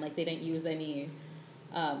same time. Like, they didn't use any...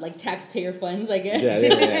 like taxpayer funds, I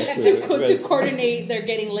guess, to coordinate their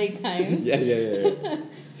getting late times. But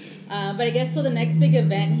I guess so. The next big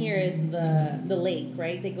event here is the lake,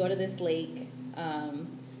 right? They go to this lake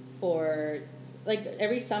for like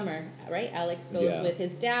every summer, right? Alex goes with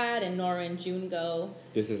his dad, and Nora and June go.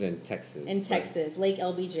 This is in Texas. In Texas, Lake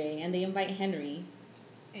LBJ, and they invite Henry.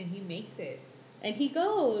 And he makes it. And he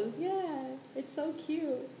goes. Yeah, it's so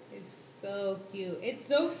cute. It's so cute. It's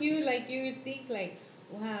so cute. Like you would think, like.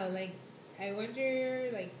 Wow, like, I wonder,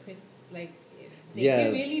 like, Prince, like, if they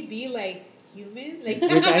can really be, like, human? Like,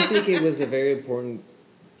 which I think it was a very important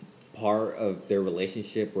part of their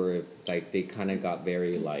relationship where, if, like, they kind of got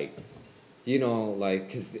very, like, you know, like,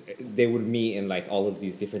 because they would meet in, like, all of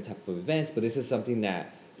these different type of events, but this is something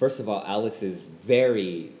that, first of all, Alex is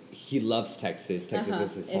he loves Texas.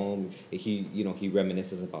 Texas is his home. He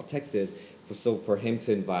reminisces about Texas. So for him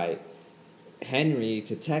to invite Henry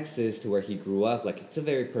to Texas, to where he grew up, like, it's a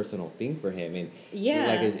very personal thing for him, and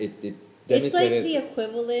like it it's like the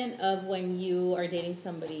equivalent of when you are dating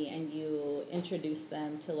somebody and you introduce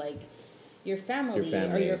them to, like, your family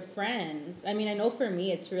or your friends. I mean, I know for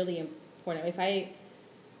me it's really important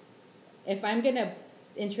if I'm gonna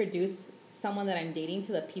introduce someone that I'm dating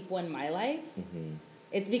to the people in my life.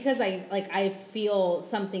 It's because I feel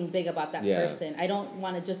something big about that person. I don't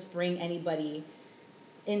want to just bring anybody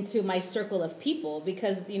into my circle of people,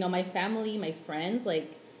 because, you know, my family, my friends,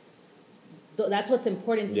 like, that's what's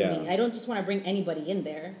important to me. I don't just want to bring anybody in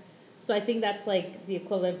there. So I think that's, like, the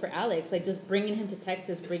equivalent for Alex, like, just bringing him to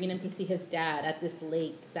Texas, bringing him to see his dad at this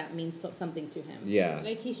lake, that means something to him.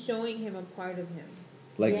 Like, he's showing him a part of him.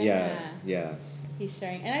 Like, He's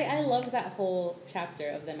sharing. And I love that whole chapter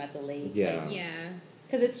of them at the lake. Yeah.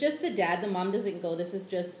 Because it's just the dad. The mom doesn't go. This is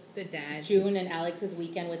just the dad. June and Alex's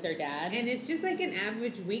weekend with their dad. And it's just like an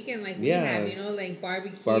average weekend, like we have, you know, like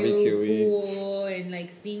barbecue, pool, and like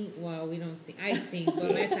sing. Well, we don't sing. I sing,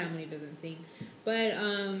 but my family doesn't sing. But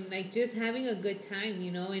like just having a good time,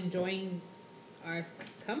 you know, enjoying our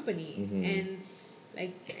company, and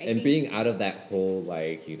like and being out of that whole,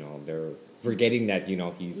 like, you know, they're forgetting that, you know,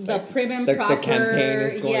 he's the like, prim and proper. The campaign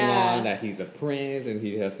is going on, that he's a prince and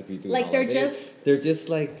he has to be doing like all they're of just they're just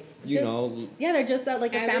like, you know, they're just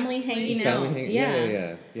like a family hanging out.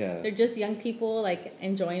 Yeah. They're just young people, like,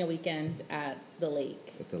 enjoying a weekend at the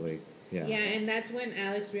lake. Yeah, and that's when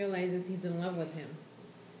Alex realizes he's in love with him.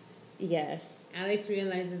 Yes. Alex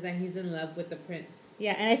realizes that he's in love with the prince.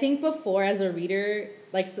 Yeah, and I think before, as a reader,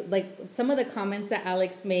 like some of the comments that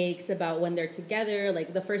Alex makes about when they're together,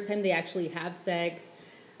 like the first time they actually have sex,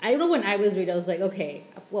 I know when I was reading, I was like, okay,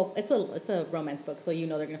 well, it's a romance book, so you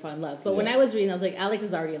know they're gonna fall in love. But when I was reading, I was like, Alex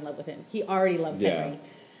is already in love with him. He already loves Henry.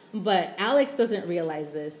 But Alex doesn't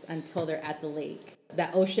realize this until they're at the lake.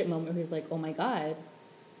 That oh shit moment where he's like, oh my god,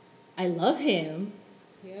 I love him.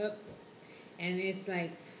 Yep. And it's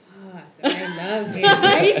like, fuck, I love him.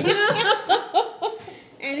 Right?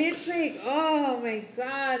 And it's like, oh my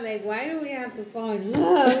god, like, why do we have to fall in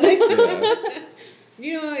love? Like,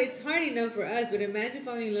 you know, it's hard enough for us, but imagine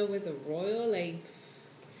falling in love with a royal, like.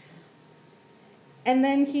 And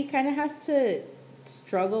then he kind of has to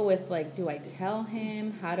struggle with, like, do I tell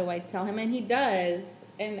him? How do I tell him? And he does.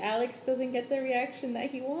 And Alex doesn't get the reaction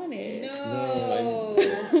that he wanted. No.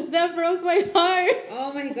 That broke my heart.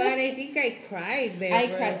 Oh my god, I think I cried there. I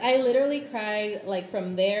cried. I literally cried, like,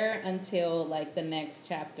 from there until, like, the next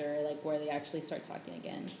chapter, like, where they actually start talking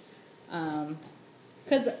again.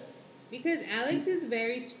 Because Alex is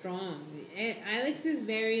very strong. Alex is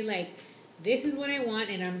very, like, this is what I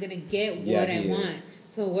want and I'm going to get what I want.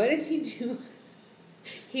 So what does he do?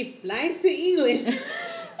 He flies to England.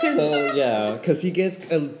 So, because he gets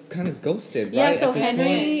kind of ghosted, right? Yeah, so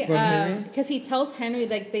Henry, because he tells Henry,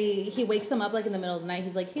 like, he wakes him up, like, in the middle of the night.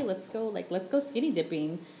 He's like, hey, let's go skinny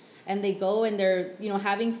dipping. And they go and they're, you know,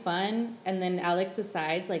 having fun. And then Alex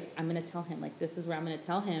decides, like, I'm going to tell him. Like, this is where I'm going to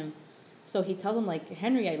tell him. So he tells him, like,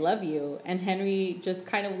 Henry, I love you. And Henry just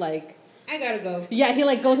kind of, like... I gotta go. Yeah, he,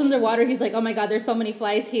 like, goes underwater. He's like, oh, my God, there's so many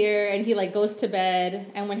flies here. And he, like, goes to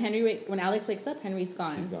bed. And when Alex wakes up, Henry's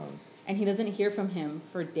gone. He's gone. And he doesn't hear from him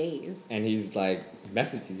for days. And he's, like,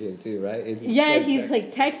 messaging him, too, right? He's,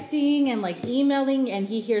 like, texting and, like, emailing, and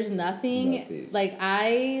he hears nothing. Like,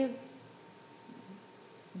 I...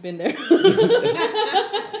 been there.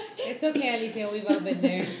 It's okay, Alicia. We've all been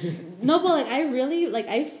there. No, but like I really like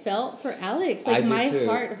I felt for Alex. Like my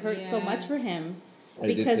heart hurt so much for him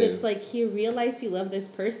because it's like he realized he loved this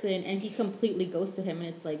person and he completely ghosted him, and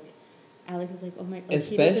it's like Alex is like, oh my, like,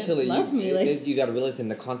 especially he doesn't love me. Like you got to realize in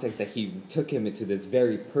the context that he took him into this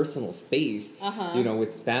very personal space, you know,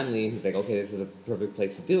 with family, and he's like, okay, this is a perfect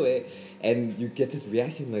place to do it, and you get this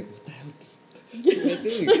reaction like, what the hell? What am I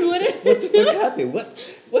doing? What happened? What?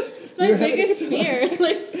 It's my biggest fear,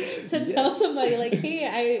 like, to tell somebody, like,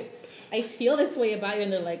 hey, I feel this way about you,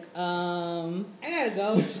 and they're like, I gotta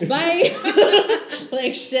go. Bye.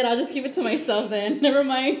 Like, shit, I'll just keep it to myself then. Never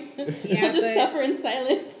mind. Yeah, I'll just suffer in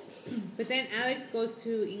silence. But then Alex goes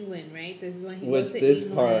to England, right? This is when he goes to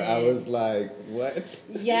England. Part, I was like, what?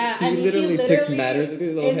 Yeah, he literally took matters into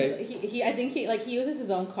his own hand. I think he uses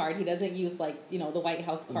his own card. He doesn't use, like, you know, the White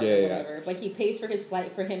House card or whatever. Yeah. But he pays for his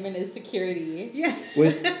flight for him and his security. Yeah.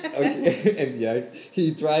 Which, okay, and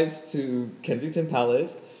he drives to Kensington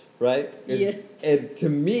Palace, right? And to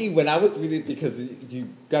me, when I was reading, because you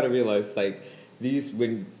got to realize, like,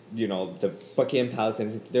 when... you know, the Buckingham Palace,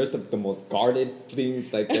 and there's the most guarded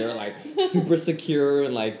things, like, they're, like, super secure,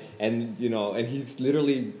 and, like, and, you know, and he's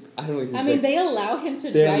literally, I don't know. I mean, they allow him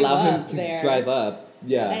to drive up.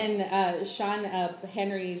 Yeah. And Sean,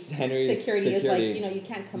 Henry's security is like, you know, you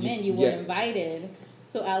can't come in, you weren't invited.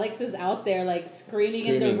 So Alex is out there, like, screaming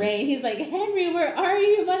in the rain. He's like, Henry, where are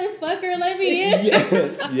you, motherfucker? Let me in.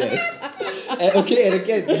 Yes. And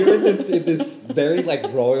again, you're in this very, like,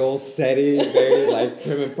 royal setting, very, like,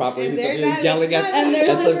 prim and proper. And he's yelling at... And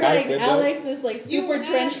there's this, like, Alex is, like, super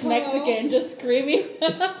drenched Mexican just screaming.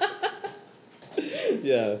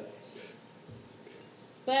 Yeah.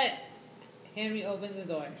 But Henry opens the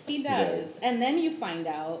door. He does. And then you find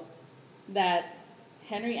out that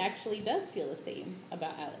Henry actually does feel the same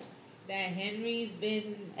about Alex. That Henry's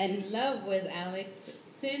been in love with Alex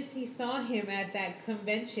since he saw him at that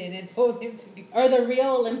convention and told him to... Or the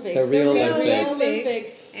Rio Olympics. The Rio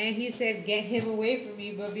Olympics. And he said, get him away from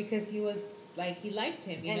me, but because he was, like, he liked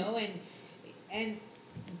him, you know? And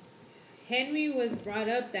Henry was brought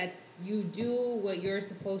up that you do what you're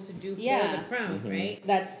supposed to do for the crown, right?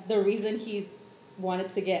 That's the reason he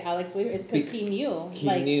wanted to get Alex away is because he knew.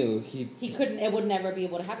 He couldn't, it would never be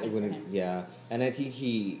able to happen for him. Yeah. And I think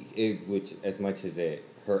which as much as it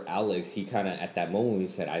hurt Alex, he kind of, at that moment when he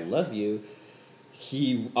said, I love you,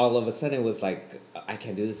 he all of a sudden was like, I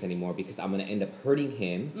can't do this anymore because I'm going to end up hurting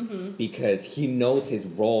him because he knows his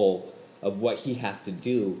role of what he has to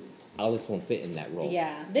do. Alex won't fit in that role.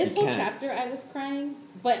 Yeah. This whole chapter I was crying,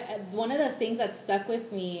 but one of the things that stuck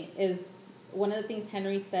with me is one of the things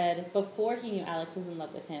Henry said before he knew Alex was in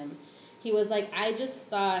love with him. He was like, I just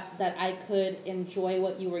thought that I could enjoy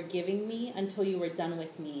what you were giving me until you were done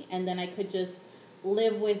with me. And then I could just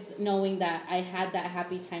live with knowing that I had that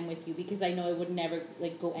happy time with you because I know it would never,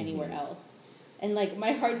 like, go anywhere else. And, like,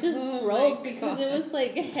 my heart just broke because it was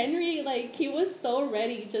like Henry, like, he was so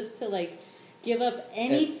ready just to, like, give up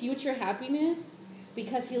any future happiness.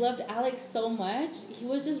 Because he loved Alex so much, he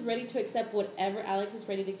was just ready to accept whatever Alex was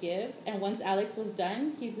ready to give. And once Alex was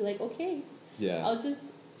done, he'd be like, okay. Yeah. I'll just...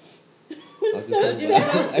 It was so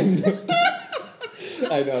sad.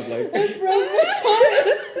 I know, I'm like... It broke my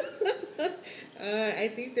heart. I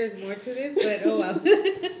think there's more to this, but oh well.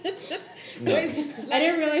 No. I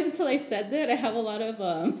didn't realize until I said that I have a lot of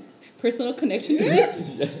personal connection to this.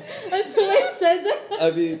 Until I said that.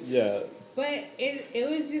 I mean, yeah. But it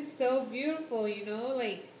was just so beautiful, you know,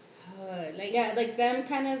 like yeah, like them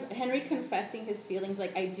kind of Henry confessing his feelings,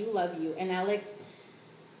 like, I do love you, and Alex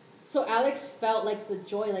felt like the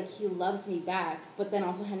joy, like, he loves me back, but then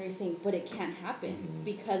also Henry saying, but it can't happen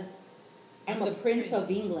because I'm a prince of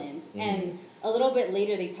England. And a little bit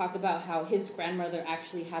later they talk about how his grandmother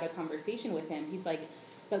actually had a conversation with him. He's like,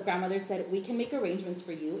 the grandmother said, we can make arrangements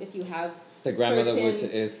for you if you have the grandmother, which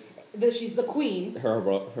is she's the queen. Her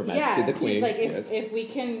Majesty, the queen. She's like, if we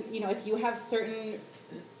can, you know, if you have certain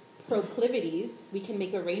proclivities, we can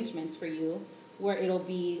make arrangements for you where it'll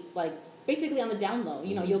be, like, basically on the down low.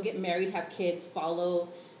 You know, you'll get married, have kids, follow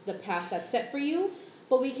the path that's set for you.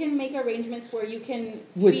 but we can make arrangements where you can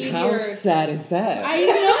Which, feed how sad is that? I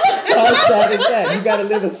know. How sad is that? You gotta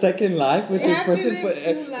live a second life with You this have to person, live but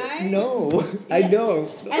 2 lives? no, I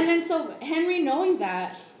know. And then so Henry, knowing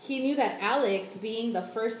that, he knew that Alex, being the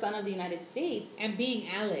first son of the United States, And being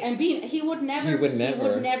Alex. and being he would never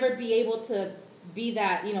be able to be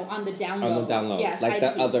that, you know, on the down low. On the down low, Yeah, like side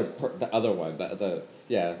the piece. other one, the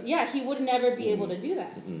yeah. Yeah, he would never be able to do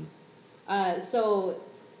that. So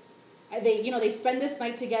they spend this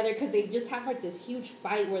night together because they just have like this huge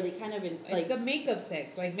fight where they kind of it's the makeup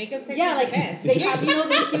sex. Like makeup sex yeah, is like the best. they have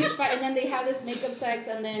this huge fight, and then they have this makeup sex,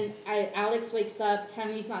 and then Alex wakes up,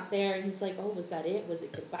 Henry's not there, and he's like, oh, was that it? Was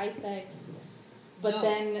it goodbye sex? But No.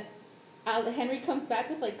 then Henry comes back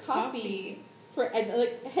with like coffee. And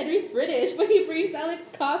like Henry's British, but he brings Alex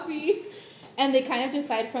coffee, and they kind of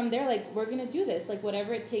decide from there, like, we're gonna do this, like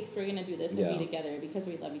whatever it takes, we're gonna do this and be together because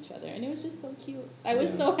we love each other, and it was just so cute. I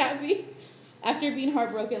was so happy after being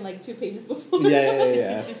heartbroken like 2 pages before.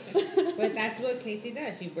 Yeah. But that's what Casey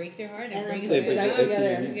does. She breaks your heart and brings it back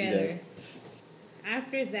together. together.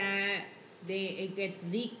 After that, it gets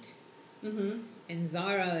leaked, and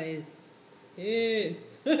Zara is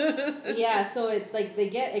pissed. Yeah, so it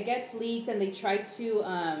gets leaked, and they try to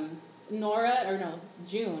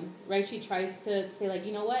June, right? She tries to say, like,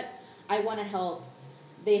 you know what, I want to help.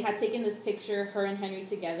 They had taken this picture, her and Henry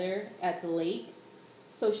together at the lake,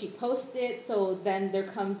 so she posts it. So then there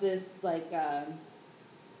comes this like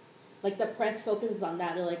the press focuses on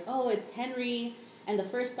that. They're like, oh, it's Henry and the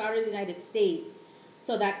first daughter of the United States.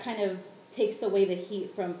 So that kind of takes away the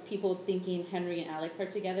heat from people thinking Henry and Alex are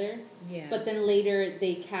together. Yeah. But then later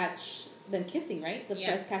they catch them kissing, right? The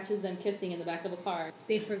press catches them kissing in the back of a car.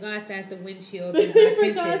 They forgot that the windshield is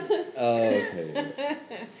not tinted. Oh, okay.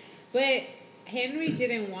 But Henry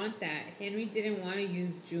didn't want that. Henry didn't want to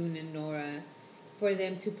use June and Nora for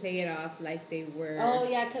them to play it off like they were. Oh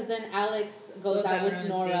yeah, because then Alex goes out with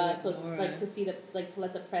Nora, so Nora. like to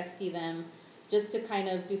let the press see them, just to kind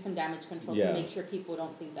of do some damage control to make sure people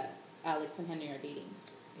don't think that Alex and Henry are dating.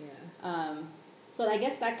 Yeah. So I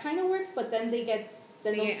guess that kind of works, but then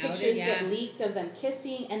those pictures get leaked of them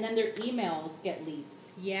kissing, and then their emails get leaked.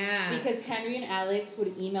 Yeah. Because Henry and Alex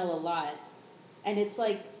would email a lot, and it's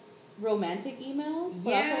like romantic emails,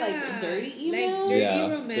 but also like dirty emails. Like dirty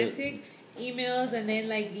romantic emails, and then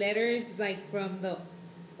like letters like from the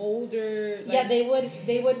older. Like,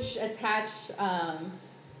 they would attach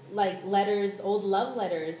like letters, old love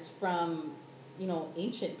letters from, you know,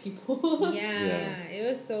 ancient people. Yeah, it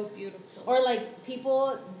was so beautiful. Or like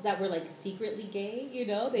people that were like secretly gay, you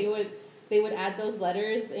know, they would add those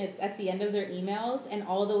letters at the end of their emails, and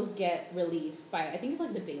all those get released by, I think it's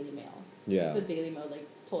like the Daily Mail. Yeah. The Daily Mail, like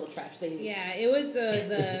total trash. It was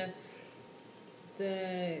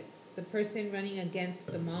the person running against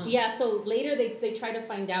the mom. Yeah, so later they try to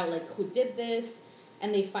find out like who did this,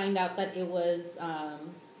 and they find out that it was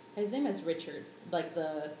his name is Richards, like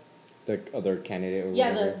the other candidate or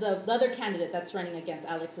whatever. The other candidate that's running against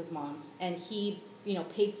Alex's mom, and he, you know,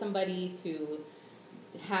 paid somebody to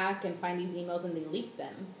hack and find these emails, and they leaked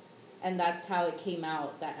them, and that's how it came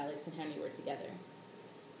out that Alex and Henry were together.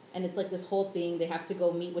 And it's like this whole thing, they have to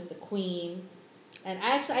go meet with the queen, and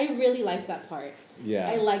I really liked that part. Yeah,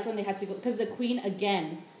 I liked when they had to go, because the queen,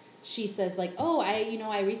 again, she says like, oh,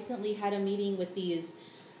 I recently had a meeting with these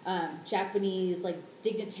Japanese like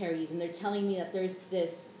dignitaries, and they're telling me that there's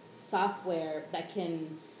this software that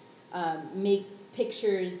can make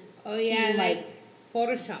pictures like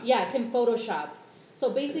Photoshop. Yeah, it can Photoshop.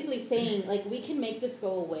 So basically saying, like, we can make this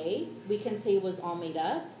go away. We can say it was all made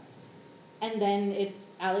up. And then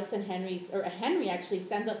it's Alex and Henry actually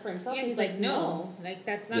stands up for himself. Yeah, and he's like, no, like,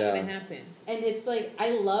 that's not going to happen. And it's like,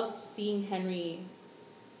 I loved seeing Henry,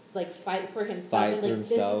 like, fight for himself.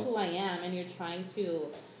 This is who I am, and you're trying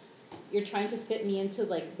to fit me into,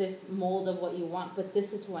 like, this mold of what you want, but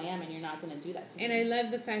this is who I am, and you're not going to do that to me. And I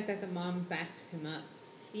love the fact that the mom backs him up.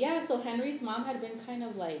 Yeah, so Henry's mom had been kind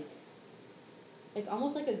of, like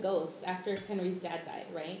almost like a ghost after Henry's dad died,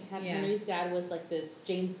 right? Henry's dad was, like, this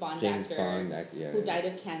James Bond actor who died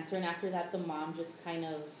of cancer, and after that, the mom just kind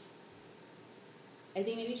of, I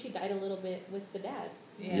think maybe she died a little bit with the dad.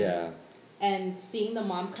 Yeah. And seeing the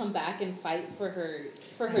mom come back and fight for her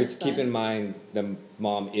son. Which, keep in mind, the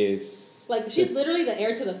mom is... like, she's literally the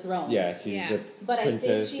heir to the throne. Yeah, she's the But princess. I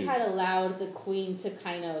think she had allowed the queen to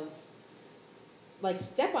kind of, like,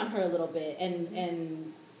 step on her a little bit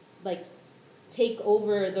and like, take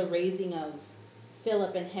over the raising of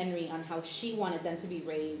Philip and Henry on how she wanted them to be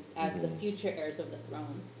raised as the future heirs of the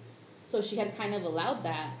throne. So she had kind of allowed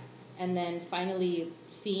that. And then finally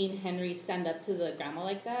seeing Henry stand up to the grandma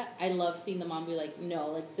like that, I love seeing the mom be like,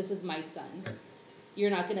 no, like, this is my son. you're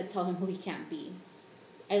not going to tell him who he can't be.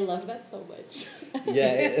 I love that so much. Yeah,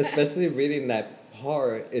 especially reading that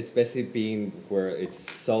part, especially being where it's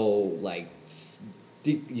so, like,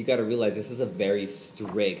 you got to realize this is a very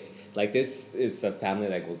strict, like, this is a family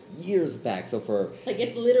that goes years back, so for... Like,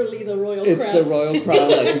 it's literally the royal crown. It's the royal crown,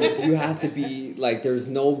 like, you have to be, like, there's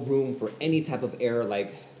no room for any type of error,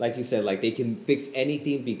 like you said, like, they can fix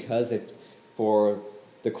anything because it's for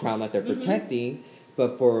the crown that they're protecting,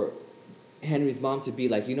 but for Henry's mom to be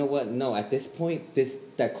like, you know what, no, at this point,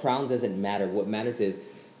 that crown doesn't matter. What matters is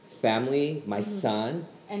family, my son,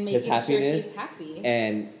 and his happiness, sure he's happy.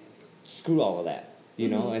 And screw all of that. You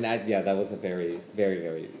know, and that was a very, very,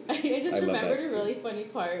 very... I just remembered a really funny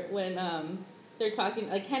part when they're talking,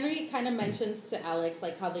 like, Henry kind of mentions to Alex,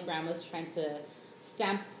 like, how the grandma's trying to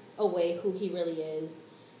stamp away who he really is.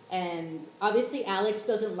 And obviously Alex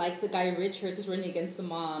doesn't like the guy Richards who's running against the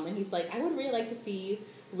mom. And he's like, I would really like to see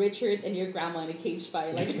Richards and your grandma in a cage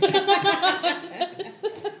fight. Like,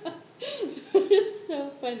 it's so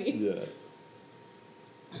funny. Yeah.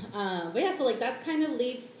 But yeah, so, like, that kind of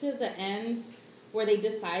leads to the end where they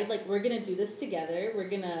decide, like, we're going to do this together. We're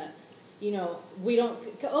going to, you know, we don't...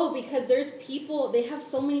 Oh, because there's people... They have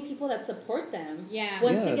so many people that support them. Yeah.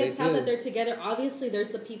 Once it gets out that they're together, obviously there's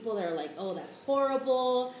the people that are like, oh, that's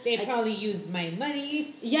horrible. They probably used my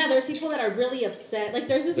money. Yeah, there's people that are really upset. Like,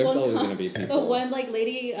 there's always going to be people. The one, like,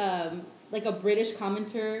 lady, like, a British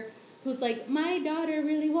commenter who's like, my daughter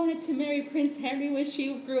really wanted to marry Prince Henry when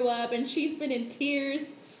she grew up, and she's been in tears.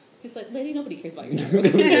 It's like, lady, nobody cares about your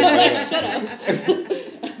daughter. Shut up.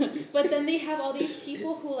 But then they have all these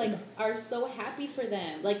people who, like, are so happy for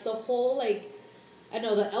them. Like, the whole, like, I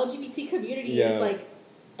don't know, the LGBT community is, like,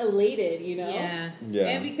 elated, you know? Yeah. Yeah.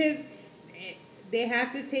 And because they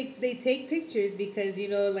have to take pictures because, you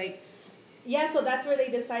know, like... Yeah, so that's where they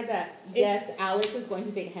decide that, yes, Alex is going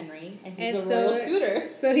to date Henry, and he's a royal suitor.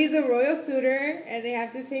 So he's a royal suitor, and they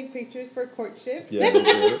have to take pictures for courtship. Yeah, they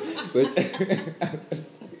do.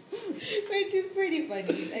 Which is pretty funny.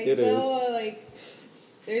 Like, it is. Like,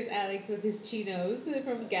 there's Alex with his chinos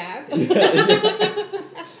from Gap.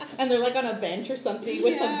 And they're, like, on a bench or something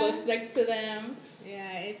with some books next to them.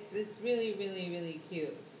 Yeah, it's really, really, really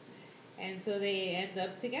cute. And so they end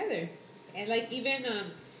up together. And, like, even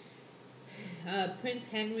Prince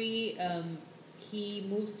Henry, he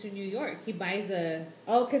moves to New York. He buys a...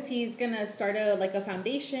 Oh, because he's going to start a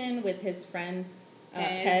foundation with his friend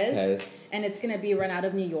Pez. And it's going to be run out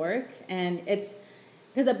of New York. And it's...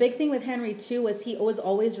 Because a big thing with Henry, too, was he was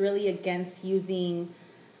always really against using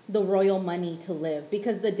the royal money to live.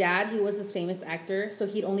 Because the dad, he was this famous actor, so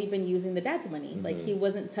he'd only been using the dad's money. Mm-hmm. Like, he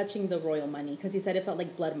wasn't touching the royal money because he said it felt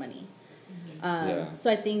like blood money.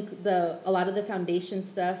 So I think a lot of the foundation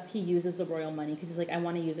stuff, he uses the royal money because he's like, I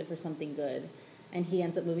want to use it for something good. And he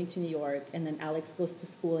ends up moving to New York, and then Alex goes to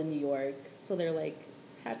school in New York. So they're like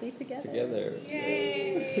happy together.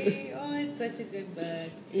 Yay! Oh, it's such a good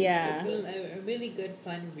book. Yeah. It's a really good,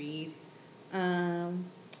 fun read.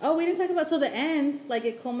 Oh, we didn't talk about, so the end, like,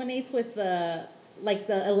 it culminates with the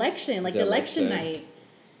election, like the election night.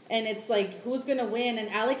 And it's like, who's going to win? And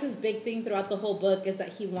Alex's big thing throughout the whole book is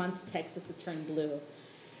that he wants Texas to turn blue.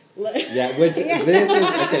 Yeah, which this is,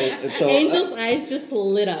 okay, so... Angel's eyes just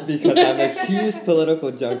lit up. Because I'm a huge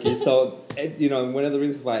political junkie. So, you know, one of the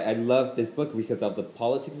reasons why I love this book because of the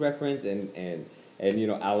politics reference and you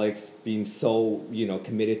know, Alex being so, you know,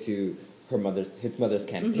 committed to his mother's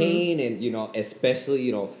campaign and, you know, especially,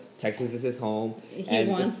 you know, Texas is his home.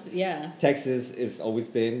 Texas has always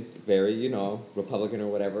been very, you know, Republican or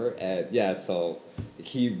whatever. And so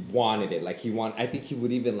he wanted it. Like, I think he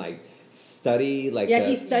would even, like, study, like... Yeah,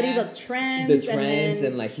 he studied the trends.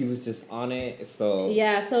 And like, he was just on it, so...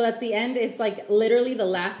 Yeah, so at the end, it's, like, literally the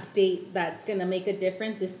last state that's going to make a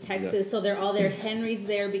difference is Texas. Yeah. So they're all there. Henry's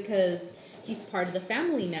there because he's part of the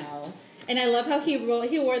family now. And I love how he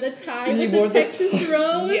wore the tie with the Texas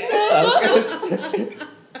rose. Yes.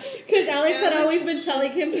 Because Alex had always been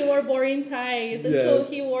telling him he wore boring ties. And so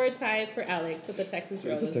he wore a tie for Alex with the Texas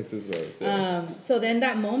rose. So then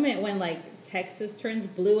that moment when, like, Texas turns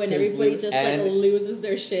blue and everybody just, like, loses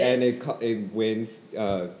their shit. And it wins...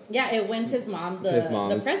 it wins his mom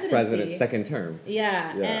the presidency. Second term.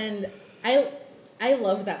 Yeah. And I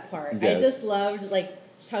loved that part. Yes. I just loved, like,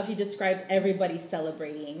 how he described everybody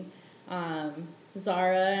celebrating.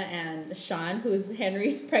 Zara and Sean, who's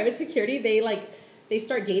Henry's private security, they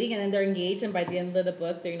start dating and then they're engaged, and by the end of the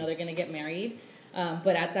book, they're going to get married.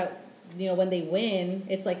 But at that, you know, when they win,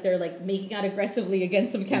 it's like they're, like, making out aggressively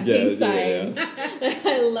against some campaign signs. Yeah.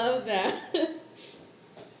 I love that.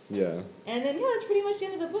 Yeah. And then, that's pretty much the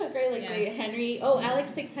end of the book, right? Like,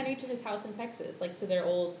 Alex takes Henry to his house in Texas, like, to their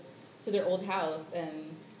old to their old house,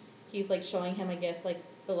 and he's like showing him, I guess, like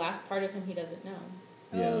the last part of him he doesn't know.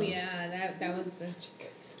 Oh yeah, that was such.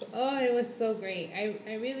 Oh, it was so great.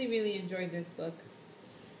 I really really enjoyed this book.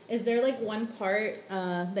 Is there like one part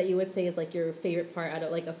that you would say is like your favorite part out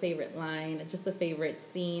of like a favorite line, just a favorite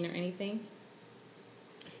scene or anything?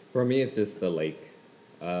 For me, it's just the lake.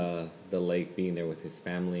 The lake, being there with his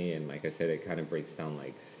family, and like I said, it kind of breaks down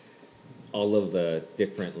like all of the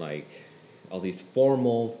different like all these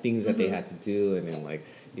formal things that they had to do, and then like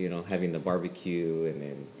having the barbecue, and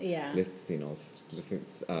then listen,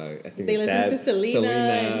 I think they listen to Selena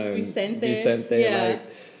and Vicente,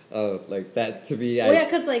 like that to me. Well,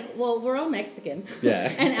 because we're all Mexican.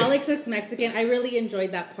 Yeah. And Alex looks Mexican. I really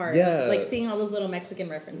enjoyed that part. Yeah. Like seeing all those little Mexican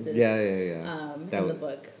references. Yeah. In the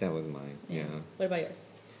book. That was mine. Yeah. What about yours?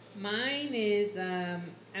 Mine is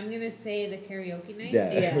I'm gonna say the karaoke night.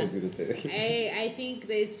 Yeah. I was gonna say that. I think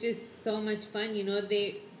that it's just so much fun.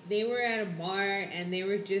 They were at a bar and they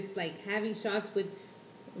were just like having shots with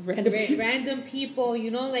random people.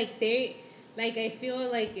 I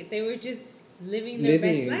feel like they were just living their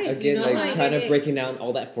best life. Again, kind of breaking down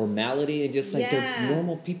all that formality and just like they're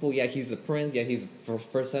normal people. Yeah, he's the prince. Yeah, he's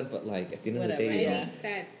first son. But like at the end of the day, I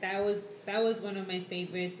think that was one of my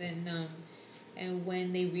favorites, and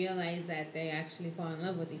when they realize that they actually fall in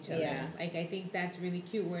love with each other. Yeah. Like, I think that's really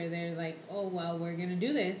cute where they're like, oh, well, we're going to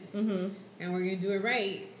do this. Mm-hmm. And we're going to do it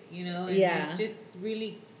right, And it's just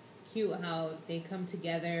really cute how they come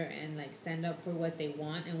together and, like, stand up for what they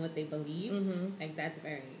want and what they believe. Mm-hmm. Like, that's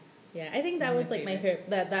very... Yeah, I think that was, like, my favorite...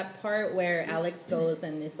 That part where Alex goes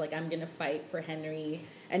and is like, I'm going to fight for Henry.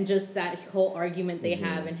 And just that whole argument they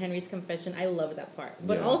have in Henry's confession. I love that part.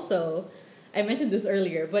 But also... I mentioned this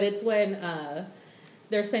earlier, but it's when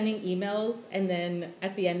they're sending emails, and then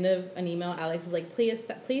at the end of an email, Alex is like, please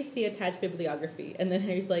see attached bibliography. And then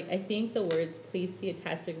Harry's like, I think the words, please see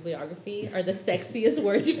attached bibliography, are the sexiest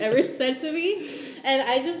words you've ever said to me. And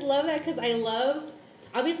I just love that because I love,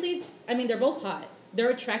 obviously, I mean, they're both hot. They're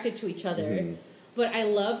attracted to each other. Mm-hmm. But I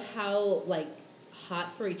love how, like,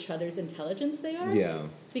 hot for each other's intelligence they are. Yeah.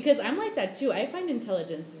 Because I'm like that, too. I find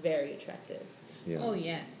intelligence very attractive. Yeah. Oh,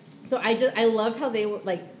 yes. So I loved how they were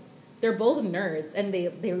like, they're both nerds, and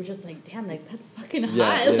they were just like, damn, like that's fucking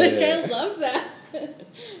hot. I love that.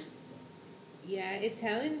 Yeah, I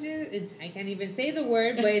can't even say the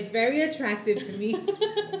word, but it's very attractive to me.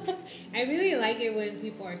 I really like it when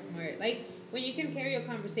people are smart. Like when you can carry a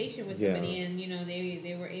conversation with somebody, and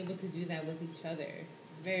they were able to do that with each other.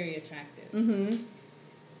 It's very attractive. Mm-hmm.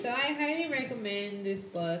 So I highly recommend this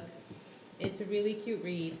book. It's a really cute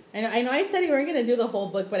read. I know I said you weren't going to do the whole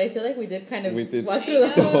book, but I feel like we did kind of walk through the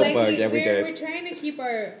whole book. We did. We're trying to keep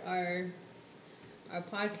our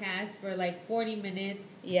podcast for like 40 minutes.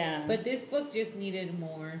 Yeah. But this book just needed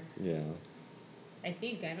more. Yeah. I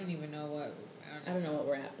think. I don't even know what... I don't know what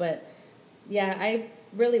we're at. But yeah, I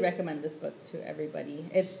really recommend this book to everybody.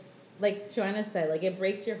 It's like Joanna said, like it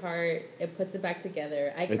breaks your heart. It puts it back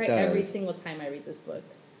together. I cry every single time I read this book.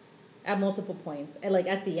 At multiple points. And like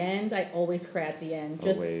at the end, I always cry at the end.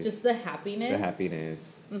 Just the happiness. The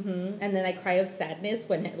happiness. Mm-hmm. And then I cry of sadness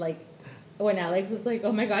when Alex is like,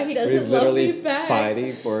 oh my God, he doesn't love me back.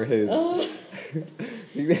 Fighting for his...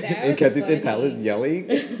 because it's in Palace yelling.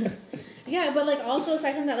 Yeah, but like also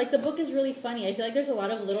aside from that, like the book is really funny. I feel like there's a lot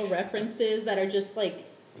of little references that are just like...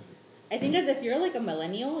 I think as if you're like a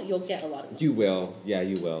millennial, you'll get a lot of them. You will. Yeah,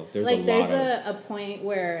 you will. There's a point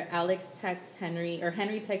where Alex texts Henry, or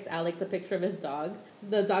Henry texts Alex a picture of his dog.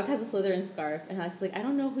 The dog has a Slytherin scarf, and Alex is like, I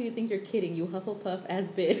don't know who you think you're kidding, you Hufflepuff ass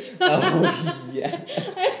bitch. Oh, yeah.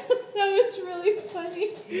 That was really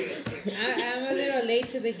funny. I'm a little late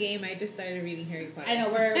to the game. I just started reading Harry Potter. I know,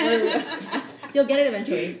 we're you'll get it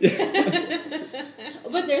eventually.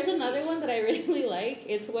 But there's another one that I really like.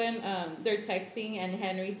 It's when they're texting and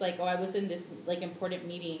Henry's like, oh, I was in this like important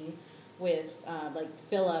meeting with like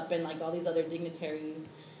Philip and like all these other dignitaries.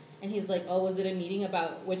 And he's like, oh, was it a meeting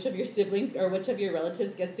about which of your siblings or which of your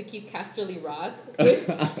relatives gets to keep Casterly Rock?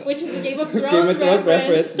 Which is a Game of Thrones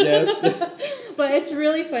reference. Yes. But it's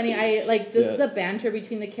really funny. I like just the banter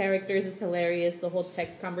between the characters is hilarious. The whole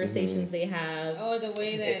text conversations they have. Oh, the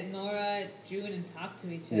way that Nora, June, and talk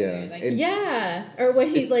to each other. Yeah. Or when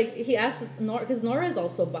he asks Nora, because Nora is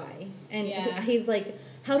also bi, and he's like,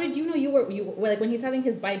 how did you know you were like when he's having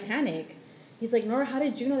his bi panic? He's like, Nora, how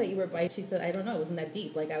did you know that you were bi? She said, I don't know. It wasn't that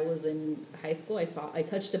deep. Like, I was in high school. I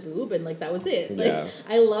touched a boob, and, like, that was it. Like,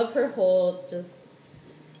 I love her whole,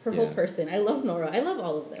 whole person. I love Nora. I love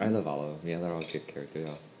all of them. I love all of them. Yeah, they're all good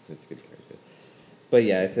characters. It's good characters. But,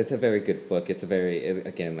 yeah, it's a very good book. It's a very,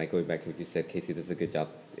 again, like, going back to what you said, Casey does a good job.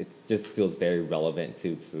 It just feels very relevant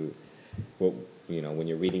to what when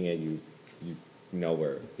you're reading it, you know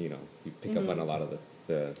where, you pick up on a lot of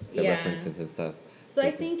the references and stuff. So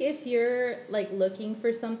I think if you're like looking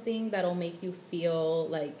for something that'll make you feel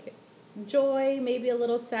like joy, maybe a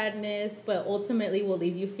little sadness, but ultimately will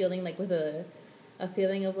leave you feeling like with a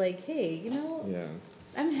feeling of like, hey,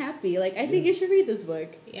 I'm happy. Like, I think you should read this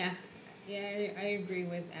book. Yeah. Yeah, I agree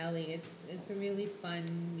with Allie. It's a really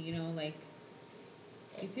fun, like,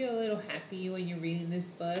 you feel a little happy when you're reading this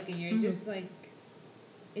book, and you're just like,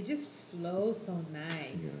 it just flows so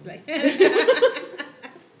nice. Yeah. Like,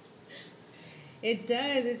 it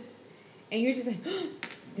does. And you're just like, oh,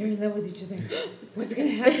 they're in love with each other. What's gonna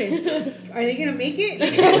happen? Are they gonna make it?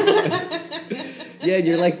 Yeah,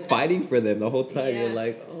 you're like fighting for them the whole time. Yeah. You're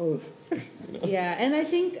like, oh. Yeah, and I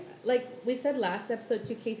think, like we said last episode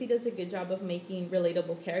too, Casey does a good job of making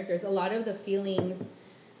relatable characters. A lot of the feelings,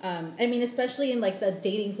 especially in like the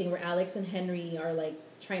dating thing where Alex and Henry are like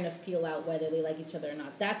trying to feel out whether they like each other or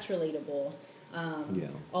not. That's relatable.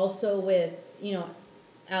 Also with,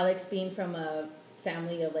 Alex being from a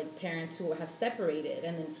family of like parents who have separated,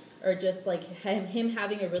 and then or just like him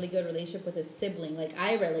having a really good relationship with his sibling. Like,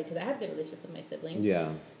 I relate to that. I have a good relationship with my siblings. Yeah.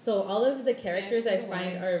 So all of the characters I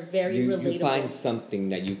find are very relatable. You find something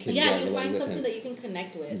that you can you find something that you can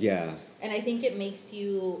connect with. Yeah. And I think it makes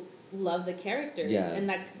you love the characters, and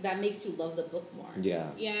that makes you love the book more. Yeah.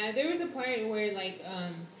 Yeah, there was a part where like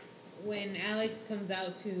when Alex comes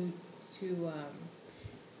out to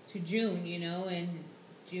June, and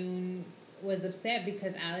June was upset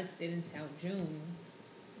because Alex didn't tell June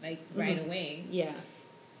like right away. Yeah.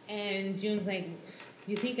 And June's like,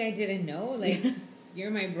 you think I didn't know? Like, you're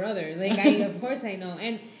my brother. Like, of course I know.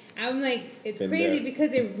 And I'm like, it's crazy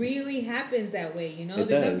because it really happens that way, It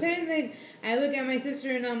does. Sometimes like, I look at my sister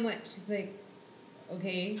and I'm like, she's like,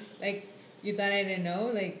 okay, like, you thought I didn't know?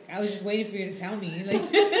 Like, I was just waiting for you to tell me. Like,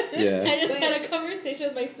 yeah. I just had a conversation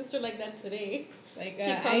with my sister like that today. Like,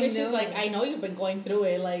 she called me, she's like, I know you've been going through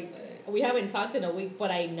it. Like, we haven't talked in a week, but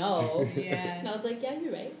I know. Yeah. And I was like, yeah,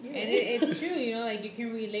 you're right. It's true, like, you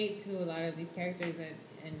can relate to a lot of these characters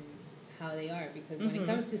and how they are. Because when it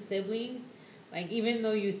comes to siblings, like, even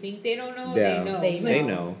though you think they don't know, they know. They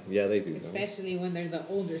know. Yeah, they do. Especially when they're the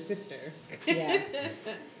older sister. Yeah.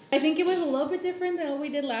 I think it was a little bit different than what we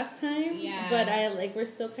did last time. Yeah. But we're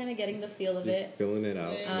still kind of getting the feel of it. Feeling it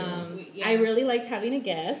out. I really liked having a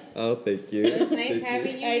guest. Oh, thank you. It was nice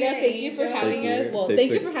having you. I know. Thank you for having us. Well,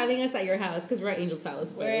 thank you for having us at your house, because we're at Angel's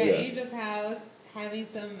house. We're at Angel's house having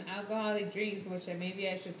some alcoholic drinks, which maybe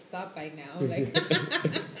I should stop by now. Like.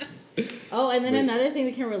 Oh, and then another thing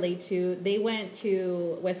we can relate to, they went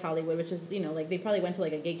to West Hollywood, which is, like, they probably went to,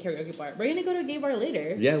 like, a gay karaoke bar. We're going to go to a gay bar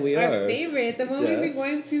later. Yeah, we are. Our favorite, the one we've been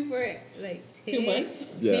going to for, like, 2 months?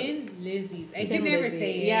 10 Lizzie's. I can never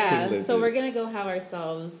say it. Yeah, so we're going to go have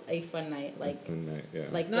ourselves a fun night. Like, fun night, yeah.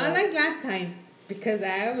 Like not like last time, because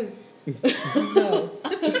I was, no.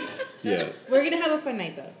 Yeah. We're going to have a fun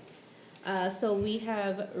night, though. So we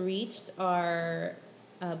have reached our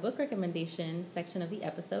book recommendation section of the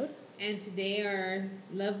episode. And today our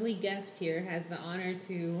lovely guest here has the honor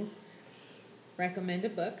to recommend a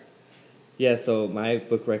book. Yeah, so my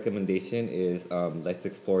book recommendation is Let's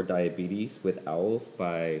Explore Diabetes with Owls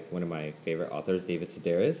by one of my favorite authors, David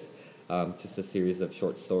Sedaris. It's just a series of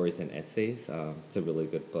short stories and essays. It's a really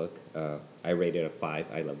good book. I rate it a 5.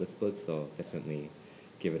 I love this book, so definitely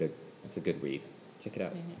it's a good read. Check it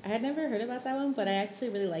out. I had never heard about that one, but I actually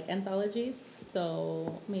really like anthologies,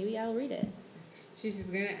 so maybe I'll read it. She's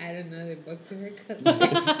just going to add another book to her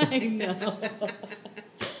collection. I know.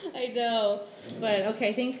 I know. But, okay,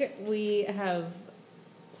 I think we have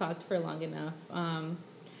talked for long enough.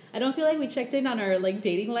 I don't feel like we checked in on our, like,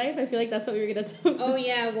 dating life. I feel like that's what we were going to talk about. Oh,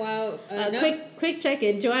 yeah, well... Quick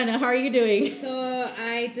check-in. Joanna, how are you doing? So,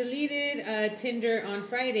 I deleted Tinder on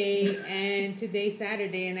Friday, and today's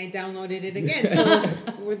Saturday, and I downloaded it again.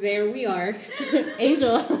 So, there we are.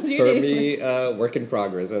 Angel, how's your For dating? me, work in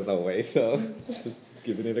progress, as always, so just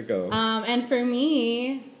giving it a go. And for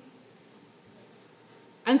me,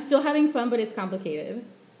 I'm still having fun, but it's complicated.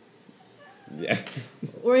 Yeah.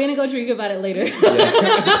 We're going to go drink about it later.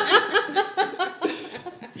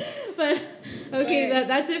 But, okay,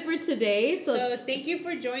 that's it for today. So thank you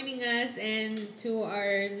for joining us, and to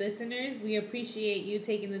our listeners, we appreciate you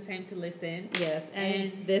taking the time to listen. Yes,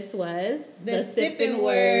 and this was The Sippin'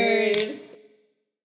 Word.